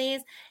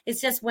abilities.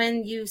 It's just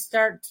when you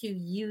start to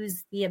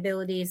use the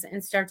abilities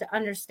and start to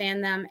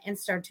understand them and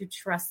start to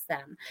trust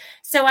them.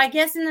 So I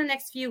guess in the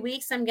next few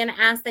weeks, I'm going to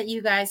ask that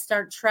you guys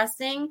start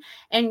trusting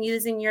and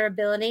using your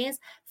abilities.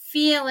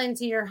 Feel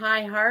into your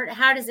high heart.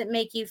 How does it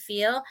make you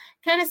feel?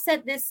 Kind of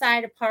set this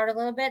side apart a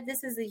little bit.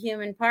 This is the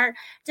human part.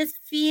 Just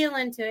feel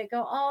into it.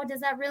 Go, oh, does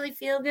that really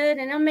feel good?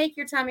 And it'll make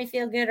your tummy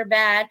feel good or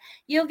bad.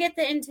 You'll get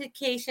the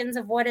indications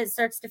of what it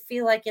starts to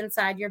feel like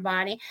inside your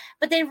body.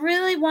 But they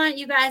really want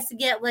you guys to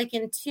get like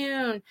in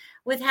tune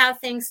with how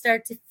things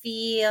start to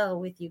feel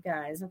with you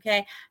guys,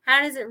 okay?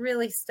 How does it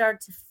really start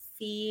to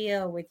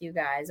feel with you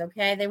guys,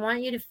 okay? They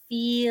want you to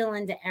feel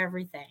into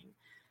everything.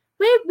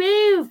 Woo,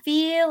 woo,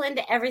 feel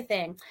into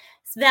everything.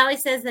 So Valley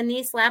says the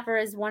knee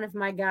slapper is one of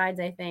my guides,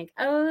 I think.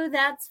 Oh,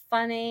 that's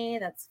funny.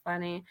 That's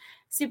funny.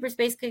 Super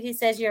Space Cookie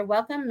says, you're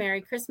welcome.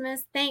 Merry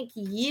Christmas. Thank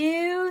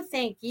you.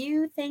 Thank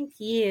you. Thank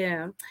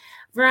you.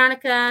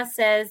 Veronica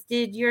says,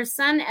 did your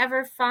son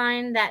ever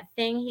find that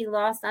thing he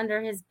lost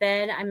under his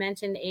bed I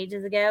mentioned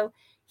ages ago?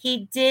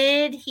 He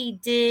did. He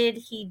did.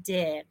 He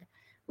did.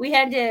 We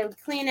had to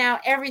clean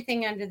out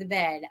everything under the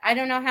bed. I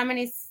don't know how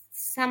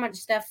much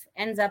stuff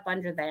ends up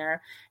under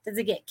there. Does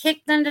it get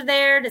kicked under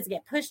there? Does it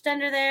get pushed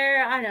under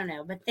there? I don't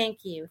know, but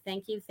thank you.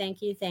 Thank you.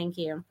 Thank you. Thank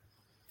you.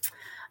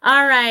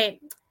 All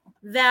right.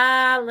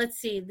 Let's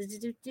see.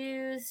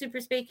 Super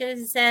Speaker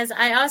says,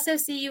 I also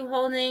see you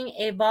holding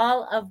a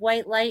ball of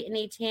white light in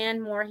each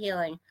hand. More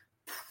healing.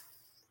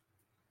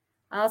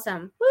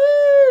 Awesome.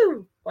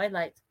 Woo! White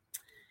light.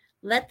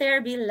 Let there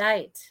be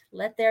light.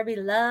 Let there be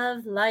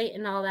love, light,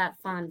 and all that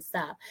fun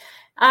stuff.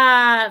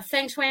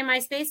 Feng Shui in My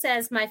Space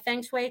says, my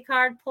Feng Shui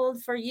card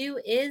pulled for you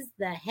is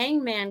the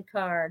Hangman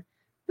card.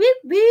 Woo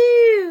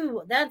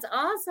woo! That's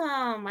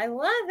awesome. I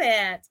love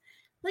it.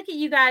 Look at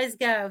you guys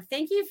go.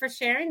 Thank you for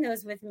sharing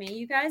those with me.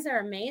 You guys are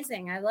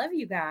amazing. I love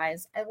you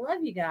guys. I love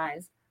you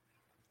guys.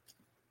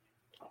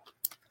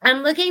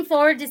 I'm looking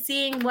forward to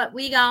seeing what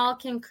we all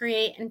can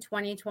create in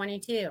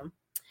 2022.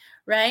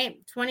 Right?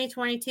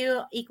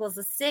 2022 equals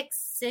a 6.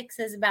 6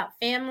 is about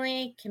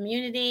family,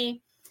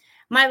 community.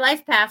 My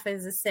life path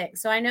is a 6.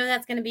 So I know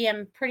that's going to be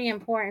pretty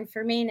important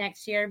for me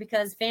next year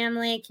because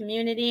family,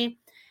 community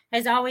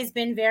has always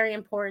been very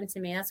important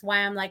to me. That's why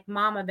I'm like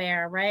Mama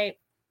Bear, right?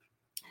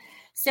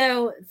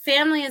 So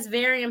family is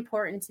very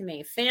important to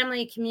me,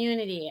 family,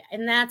 community,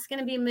 and that's going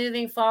to be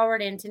moving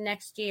forward into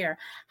next year.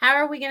 How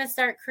are we going to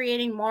start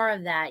creating more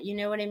of that? You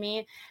know what I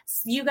mean?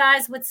 You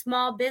guys with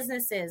small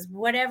businesses,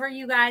 whatever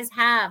you guys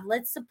have,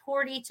 let's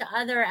support each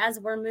other as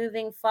we're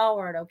moving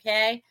forward,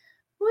 okay?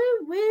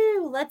 Woo,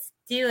 woo, let's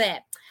do it.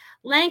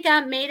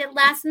 Lenka made it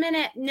last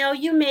minute. No,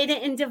 you made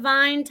it in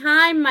divine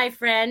time, my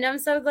friend. I'm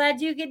so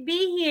glad you could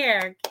be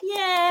here.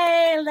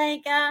 Yay,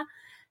 Lenka.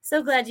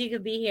 So glad you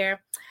could be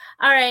here.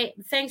 All right.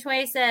 Feng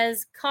Shui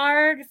says,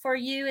 card for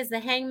you is the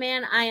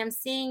Hangman. I am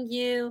seeing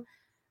you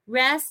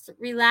rest,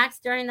 relax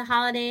during the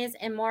holidays,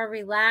 and more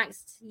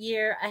relaxed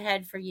year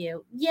ahead for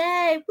you.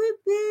 Yay. Woo,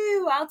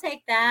 woo. I'll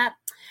take that.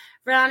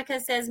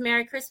 Veronica says,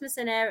 Merry Christmas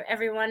and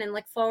everyone, and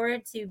look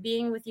forward to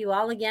being with you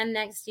all again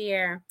next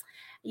year.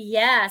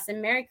 Yes,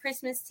 and Merry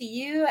Christmas to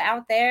you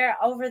out there,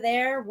 over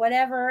there,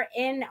 whatever,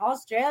 in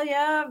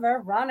Australia,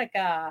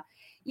 Veronica.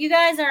 You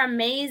guys are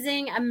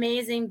amazing,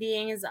 amazing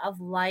beings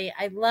of light.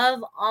 I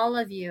love all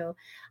of you.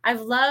 I've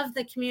loved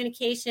the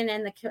communication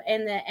and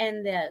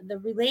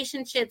the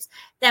relationships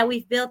that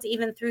we've built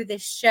even through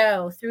this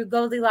show, through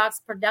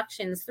Goldilocks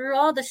Productions, through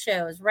all the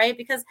shows, right?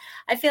 Because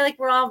I feel like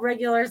we're all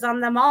regulars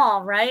on them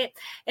all, right?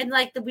 And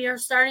like we are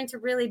starting to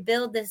really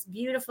build this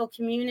beautiful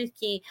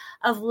community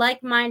of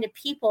like-minded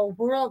people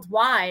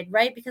worldwide,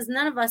 right? Because a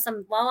lot of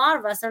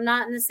us are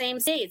not in the same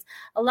states.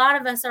 A lot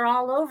of us are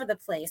all over the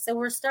place. So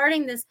we're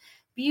starting this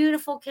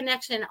beautiful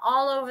connection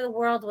all over the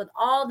world with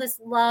all this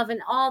love and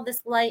all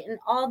this light and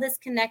all this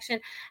connection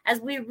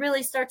as we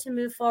really start to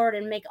move forward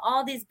and make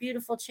all these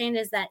beautiful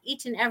changes that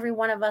each and every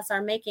one of us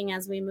are making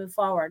as we move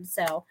forward.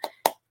 So,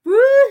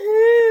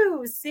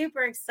 woohoo!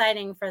 Super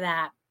exciting for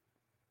that.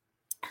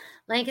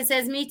 Lanka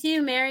says, me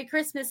too. Merry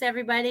Christmas,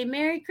 everybody.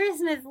 Merry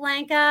Christmas,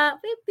 Lanka.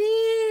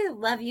 Woo-hoo.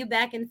 Love you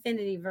back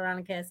infinity,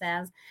 Veronica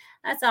says.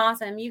 That's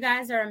awesome. You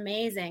guys are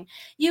amazing.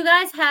 You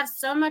guys have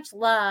so much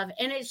love,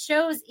 and it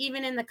shows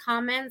even in the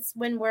comments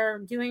when we're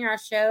doing our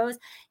shows.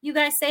 You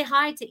guys say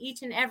hi to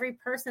each and every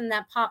person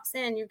that pops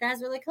in. You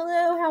guys are like,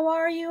 hello, how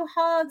are you?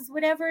 Hugs,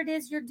 whatever it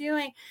is you're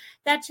doing.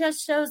 That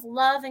just shows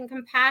love and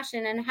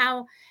compassion and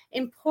how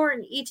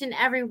important each and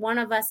every one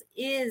of us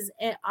is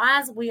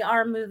as we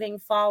are moving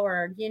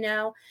forward. You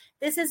know,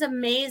 this is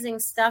amazing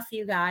stuff,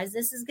 you guys.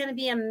 This is going to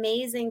be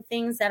amazing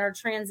things that are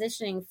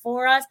transitioning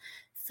for us,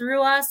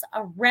 through us,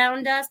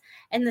 around us,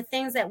 and the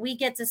things that we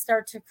get to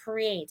start to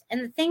create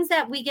and the things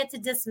that we get to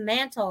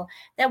dismantle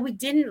that we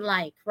didn't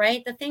like,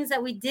 right? The things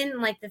that we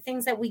didn't like, the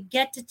things that we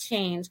get to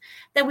change,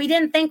 that we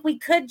didn't think we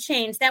could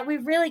change, that we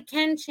really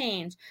can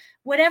change.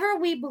 Whatever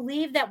we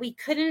believe that we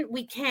couldn't,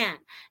 we can.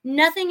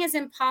 Nothing is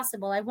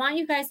impossible. I want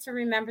you guys to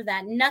remember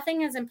that.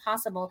 Nothing is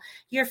impossible.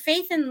 Your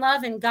faith and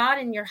love in God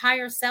and your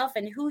higher self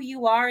and who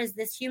you are as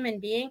this human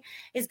being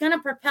is going to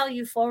propel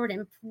you forward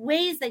in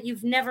ways that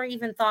you've never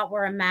even thought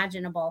were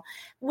imaginable,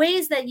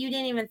 ways that you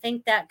didn't even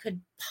think that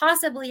could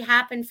possibly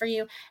happen for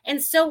you,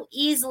 and so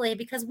easily,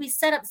 because we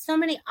set up so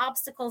many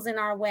obstacles in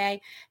our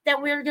way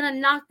that we're going to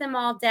knock them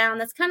all down.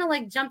 That's kind of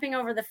like jumping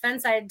over the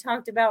fence I had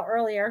talked about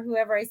earlier,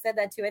 whoever I said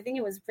that to. I think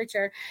it was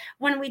Richard.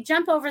 When we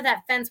jump over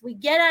that fence, we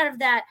get out of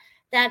that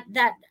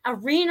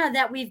arena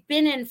that we've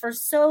been in for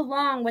so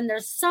long, when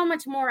there's so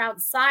much more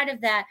outside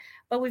of that,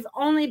 but we've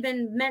only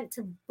been meant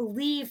to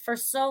believe for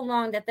so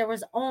long that there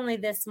was only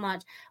this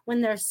much, when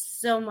there's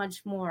so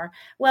much more.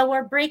 Well,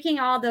 we're breaking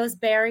all those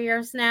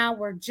barriers now.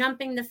 We're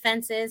jumping the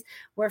fences.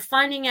 We're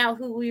finding out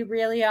who we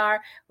really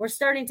are. We're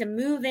starting to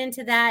move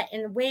into that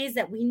in ways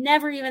that we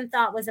never even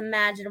thought was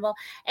imaginable.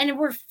 And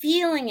we're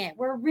feeling it.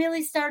 We're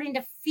really starting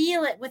to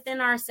feel it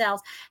within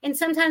ourselves. And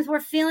sometimes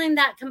we're feeling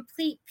that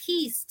complete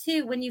peace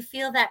too. When you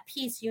feel that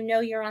peace, you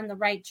know you're on the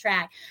right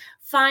track.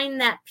 Find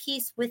that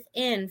peace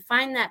within,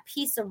 find that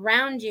peace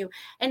around you,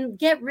 and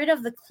get rid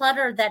of the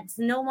clutter that's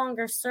no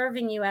longer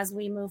serving you as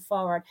we move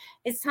forward.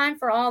 It's time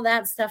for all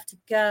that stuff to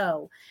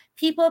go.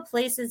 People,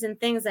 places, and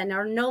things that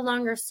are no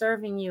longer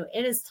serving you.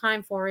 It is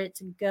time for it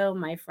to go,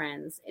 my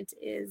friends. It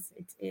is.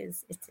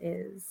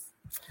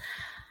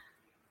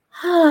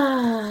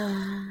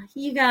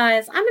 You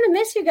guys, I'm going to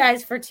miss you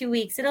guys for 2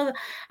 weeks.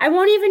 I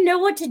won't even know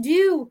what to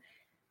do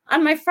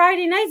on my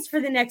Friday nights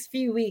for the next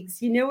few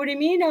weeks. You know what I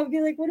mean? I'll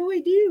be like, what do I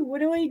do? What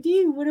do I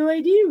do? What do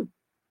I do?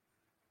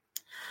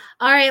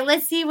 All right,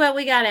 let's see what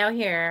we got out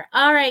here.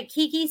 All right,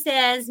 Kiki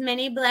says,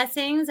 many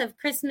blessings of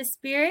Christmas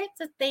spirit.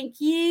 So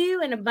thank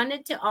you, and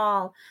abundant to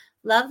all.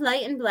 Love,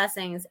 light, and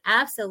blessings.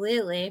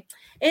 Absolutely.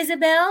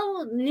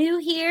 Isabel, new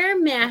here.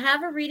 May I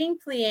have a reading,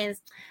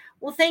 please?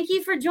 Well, thank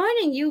you for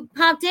joining. You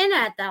popped in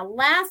at the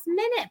last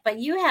minute, but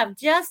you have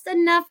just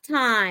enough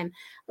time.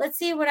 Let's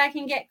see what I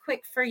can get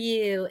quick for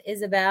you,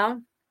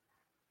 Isabel.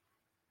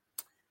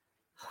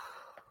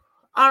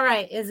 All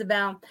right,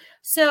 Isabel.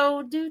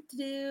 So,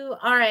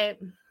 all right.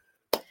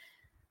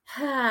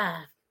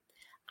 I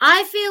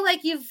feel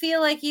like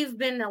you've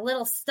been a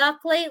little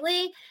stuck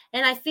lately,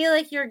 and I feel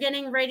like you're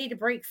getting ready to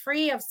break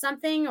free of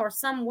something or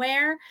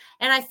somewhere,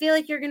 and I feel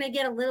like you're going to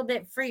get a little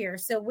bit freer.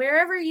 So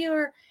wherever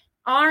you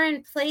are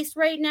in place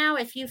right now,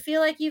 if you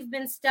feel like you've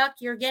been stuck,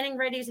 you're getting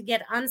ready to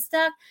get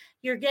unstuck.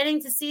 You're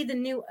getting to see the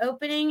new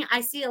opening.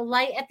 I see a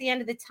light at the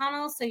end of the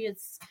tunnel, so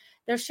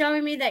they're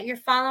showing me that you're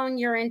following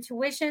your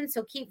intuition,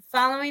 so keep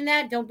following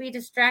that. Don't be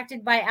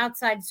distracted by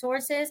outside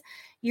sources.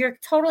 You're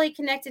totally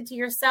connected to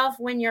yourself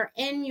when you're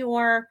in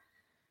your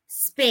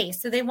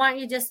space. So they want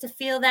you just to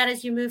feel that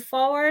as you move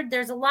forward.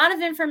 There's a lot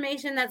of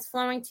information that's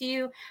flowing to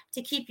you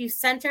to keep you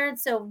centered.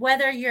 So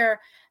whether you're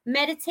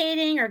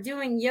meditating or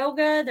doing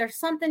yoga, there's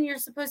something you're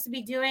supposed to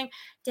be doing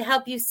to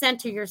help you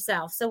center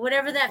yourself. So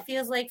whatever that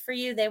feels like for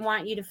you, they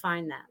want you to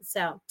find that.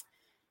 So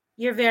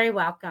you're very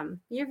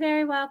welcome. You're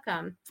very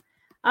welcome.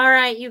 All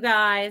right, you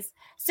guys.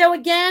 So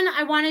again,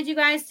 I wanted you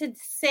guys to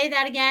say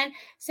that again.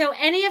 So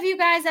any of you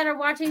guys that are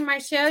watching my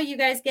show, you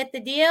guys get the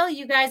deal.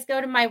 You guys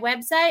go to my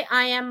website,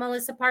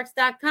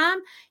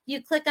 IamMelissaParks.com.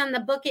 You click on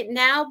the Book It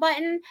Now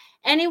button.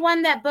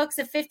 Anyone that books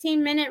a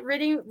 15-minute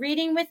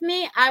reading with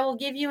me, I will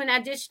give you an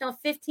additional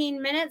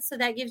 15 minutes. So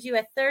that gives you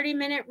a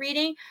 30-minute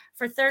reading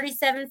for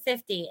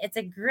 $37.50. It's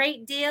a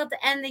great deal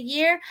to end the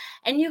year.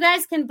 And you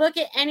guys can book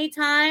it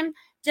anytime.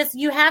 Just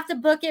you have to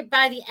book it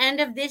by the end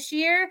of this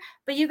year,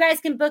 but you guys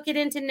can book it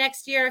into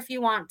next year if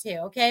you want to,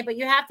 okay? But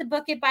you have to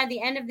book it by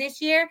the end of this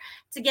year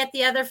to get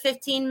the other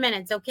 15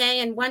 minutes,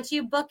 okay? And once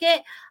you book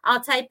it, I'll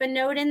type a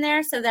note in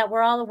there so that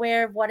we're all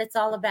aware of what it's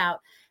all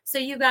about. So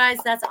you guys,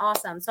 that's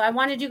awesome. So I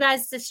wanted you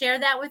guys to share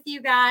that with you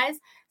guys.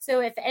 So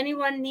if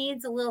anyone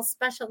needs a little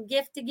special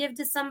gift to give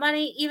to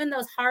somebody, even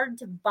those hard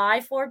to buy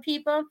for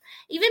people,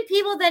 even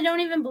people that don't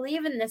even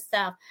believe in this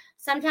stuff,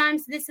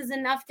 sometimes this is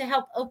enough to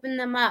help open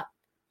them up.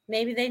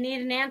 Maybe they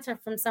need an answer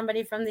from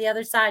somebody from the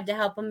other side to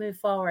help them move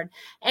forward.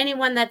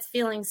 Anyone that's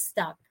feeling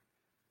stuck.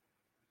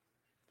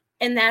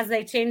 And as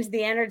they change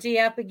the energy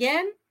up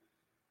again,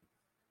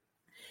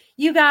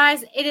 you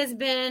guys, it has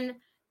been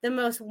the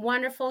most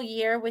wonderful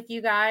year with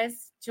you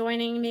guys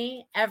joining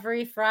me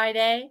every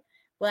Friday.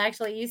 Well,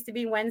 actually, it used to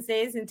be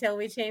Wednesdays until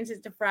we changed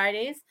it to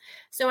Fridays.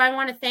 So I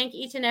want to thank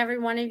each and every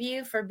one of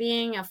you for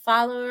being a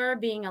follower,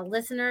 being a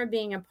listener,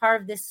 being a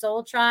part of this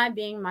soul tribe,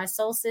 being my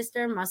soul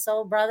sister, my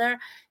soul brother,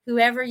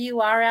 whoever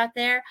you are out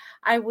there.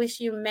 I wish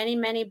you many,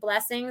 many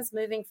blessings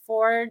moving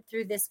forward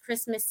through this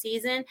Christmas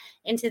season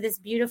into this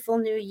beautiful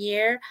new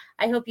year.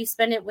 I hope you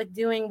spend it with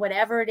doing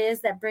whatever it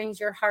is that brings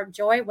your heart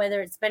joy,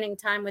 whether it's spending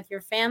time with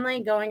your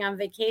family, going on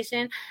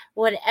vacation,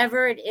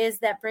 whatever it is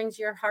that brings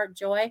your heart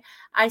joy.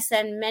 I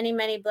send many,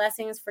 many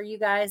blessings for you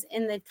guys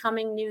in the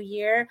coming new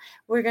year.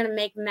 We're going to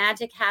make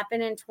magic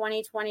happen in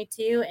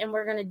 2022, and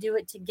we're going to do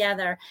it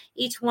together.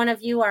 Each one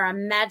of you are a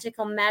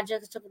magical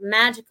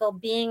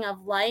being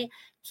of light.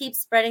 Keep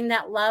spreading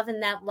that love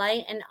and that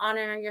light and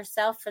honor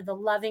yourself for the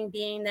loving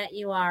being that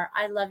you are.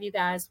 I love you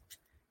guys.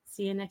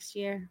 See you next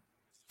year.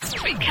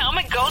 Become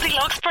a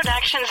Goldilocks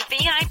Productions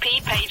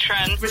VIP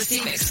patron.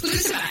 Receive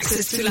exclusive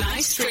access to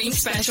live stream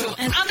special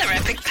and other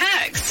epic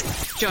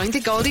perks. Join the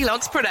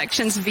Goldilocks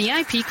Productions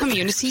VIP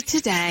community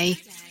today.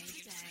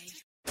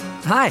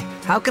 Hi,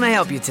 how can I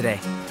help you today?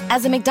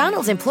 As a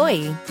McDonald's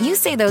employee, you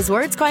say those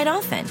words quite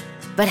often.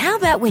 But how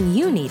about when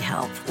you need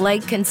help,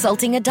 like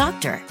consulting a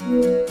doctor?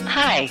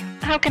 Hi,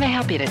 how can I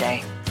help you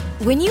today?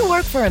 When you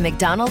work for a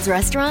McDonald's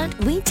restaurant,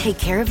 we take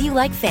care of you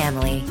like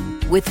family.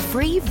 With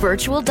free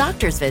virtual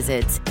doctor's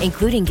visits,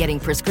 including getting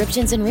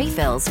prescriptions and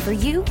refills for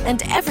you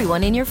and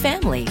everyone in your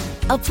family.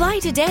 Apply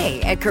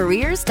today at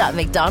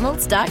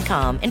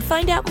careers.mcdonalds.com and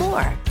find out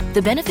more.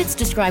 The benefits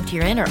described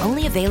herein are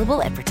only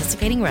available at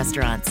participating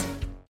restaurants.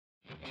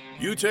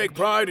 You take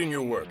pride in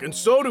your work, and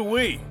so do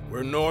we.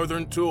 We're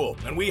Northern Tool,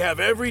 and we have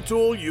every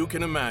tool you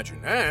can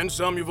imagine, and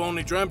some you've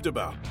only dreamt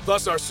about.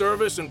 Plus, our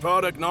service and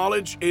product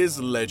knowledge is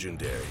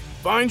legendary.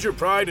 Find your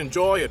pride and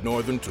joy at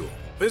Northern Tool.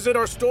 Visit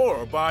our store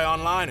or buy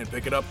online and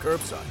pick it up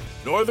curbside.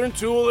 Northern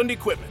Tool and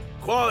Equipment.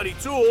 Quality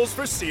tools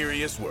for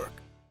serious work.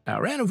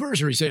 Our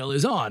anniversary sale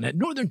is on at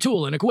Northern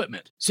Tool and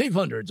Equipment. Save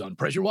hundreds on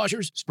pressure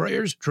washers,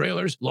 sprayers,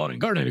 trailers, lawn and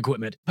garden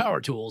equipment,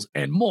 power tools,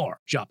 and more.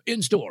 Shop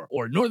in-store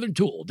or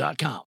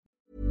northerntool.com.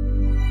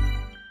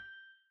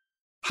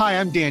 Hi,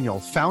 I'm Daniel,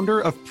 founder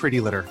of Pretty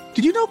Litter.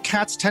 Did you know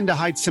cats tend to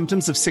hide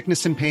symptoms of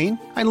sickness and pain?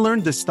 I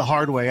learned this the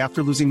hard way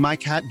after losing my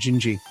cat,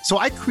 Gingy. So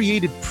I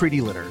created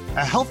Pretty Litter,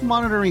 a health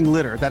monitoring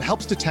litter that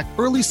helps detect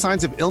early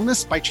signs of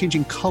illness by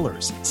changing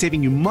colors,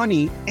 saving you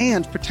money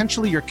and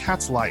potentially your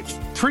cat's life.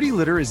 Pretty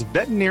Litter is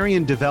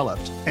veterinarian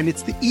developed, and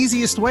it's the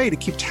easiest way to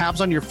keep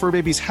tabs on your fur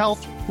baby's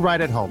health right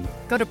at home.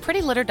 Go to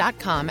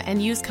prettylitter.com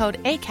and use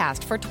code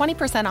ACAST for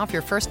 20% off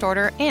your first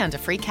order and a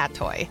free cat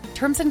toy.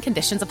 Terms and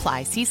conditions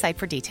apply. See site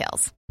for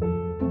details.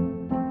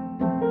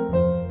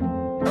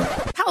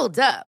 Hold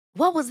up.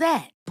 What was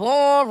that?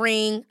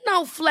 Boring.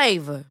 No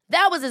flavor.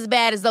 That was as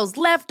bad as those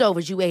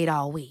leftovers you ate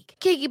all week.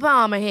 Keke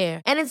Palmer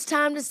here, and it's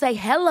time to say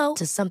hello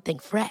to something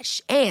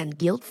fresh and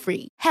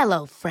guilt-free.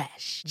 Hello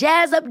Fresh.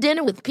 Jazz up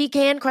dinner with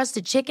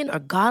pecan-crusted chicken or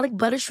garlic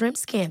butter shrimp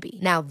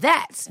scampi. Now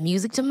that's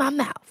music to my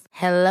mouth.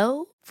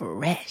 Hello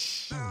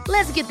Fresh.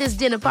 Let's get this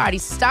dinner party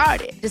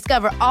started.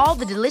 Discover all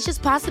the delicious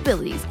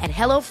possibilities at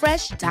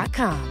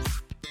hellofresh.com.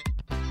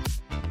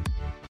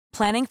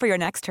 Planning for your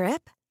next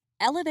trip?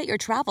 Elevate your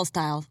travel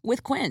style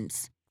with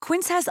Quince.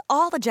 Quince has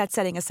all the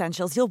jet-setting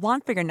essentials you'll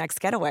want for your next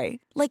getaway,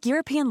 like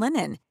European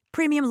linen,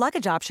 premium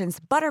luggage options,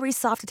 buttery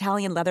soft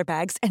Italian leather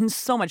bags, and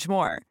so much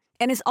more.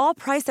 And is all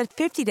priced at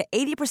 50 to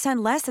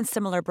 80% less than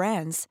similar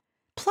brands.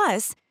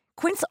 Plus,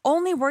 Quince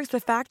only works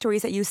with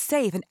factories that use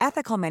safe and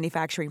ethical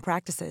manufacturing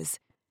practices.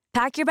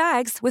 Pack your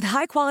bags with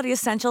high-quality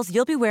essentials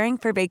you'll be wearing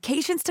for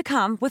vacations to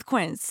come with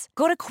Quince.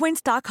 Go to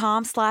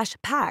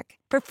quince.com/pack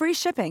for free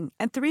shipping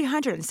and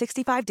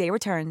 365-day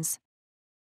returns.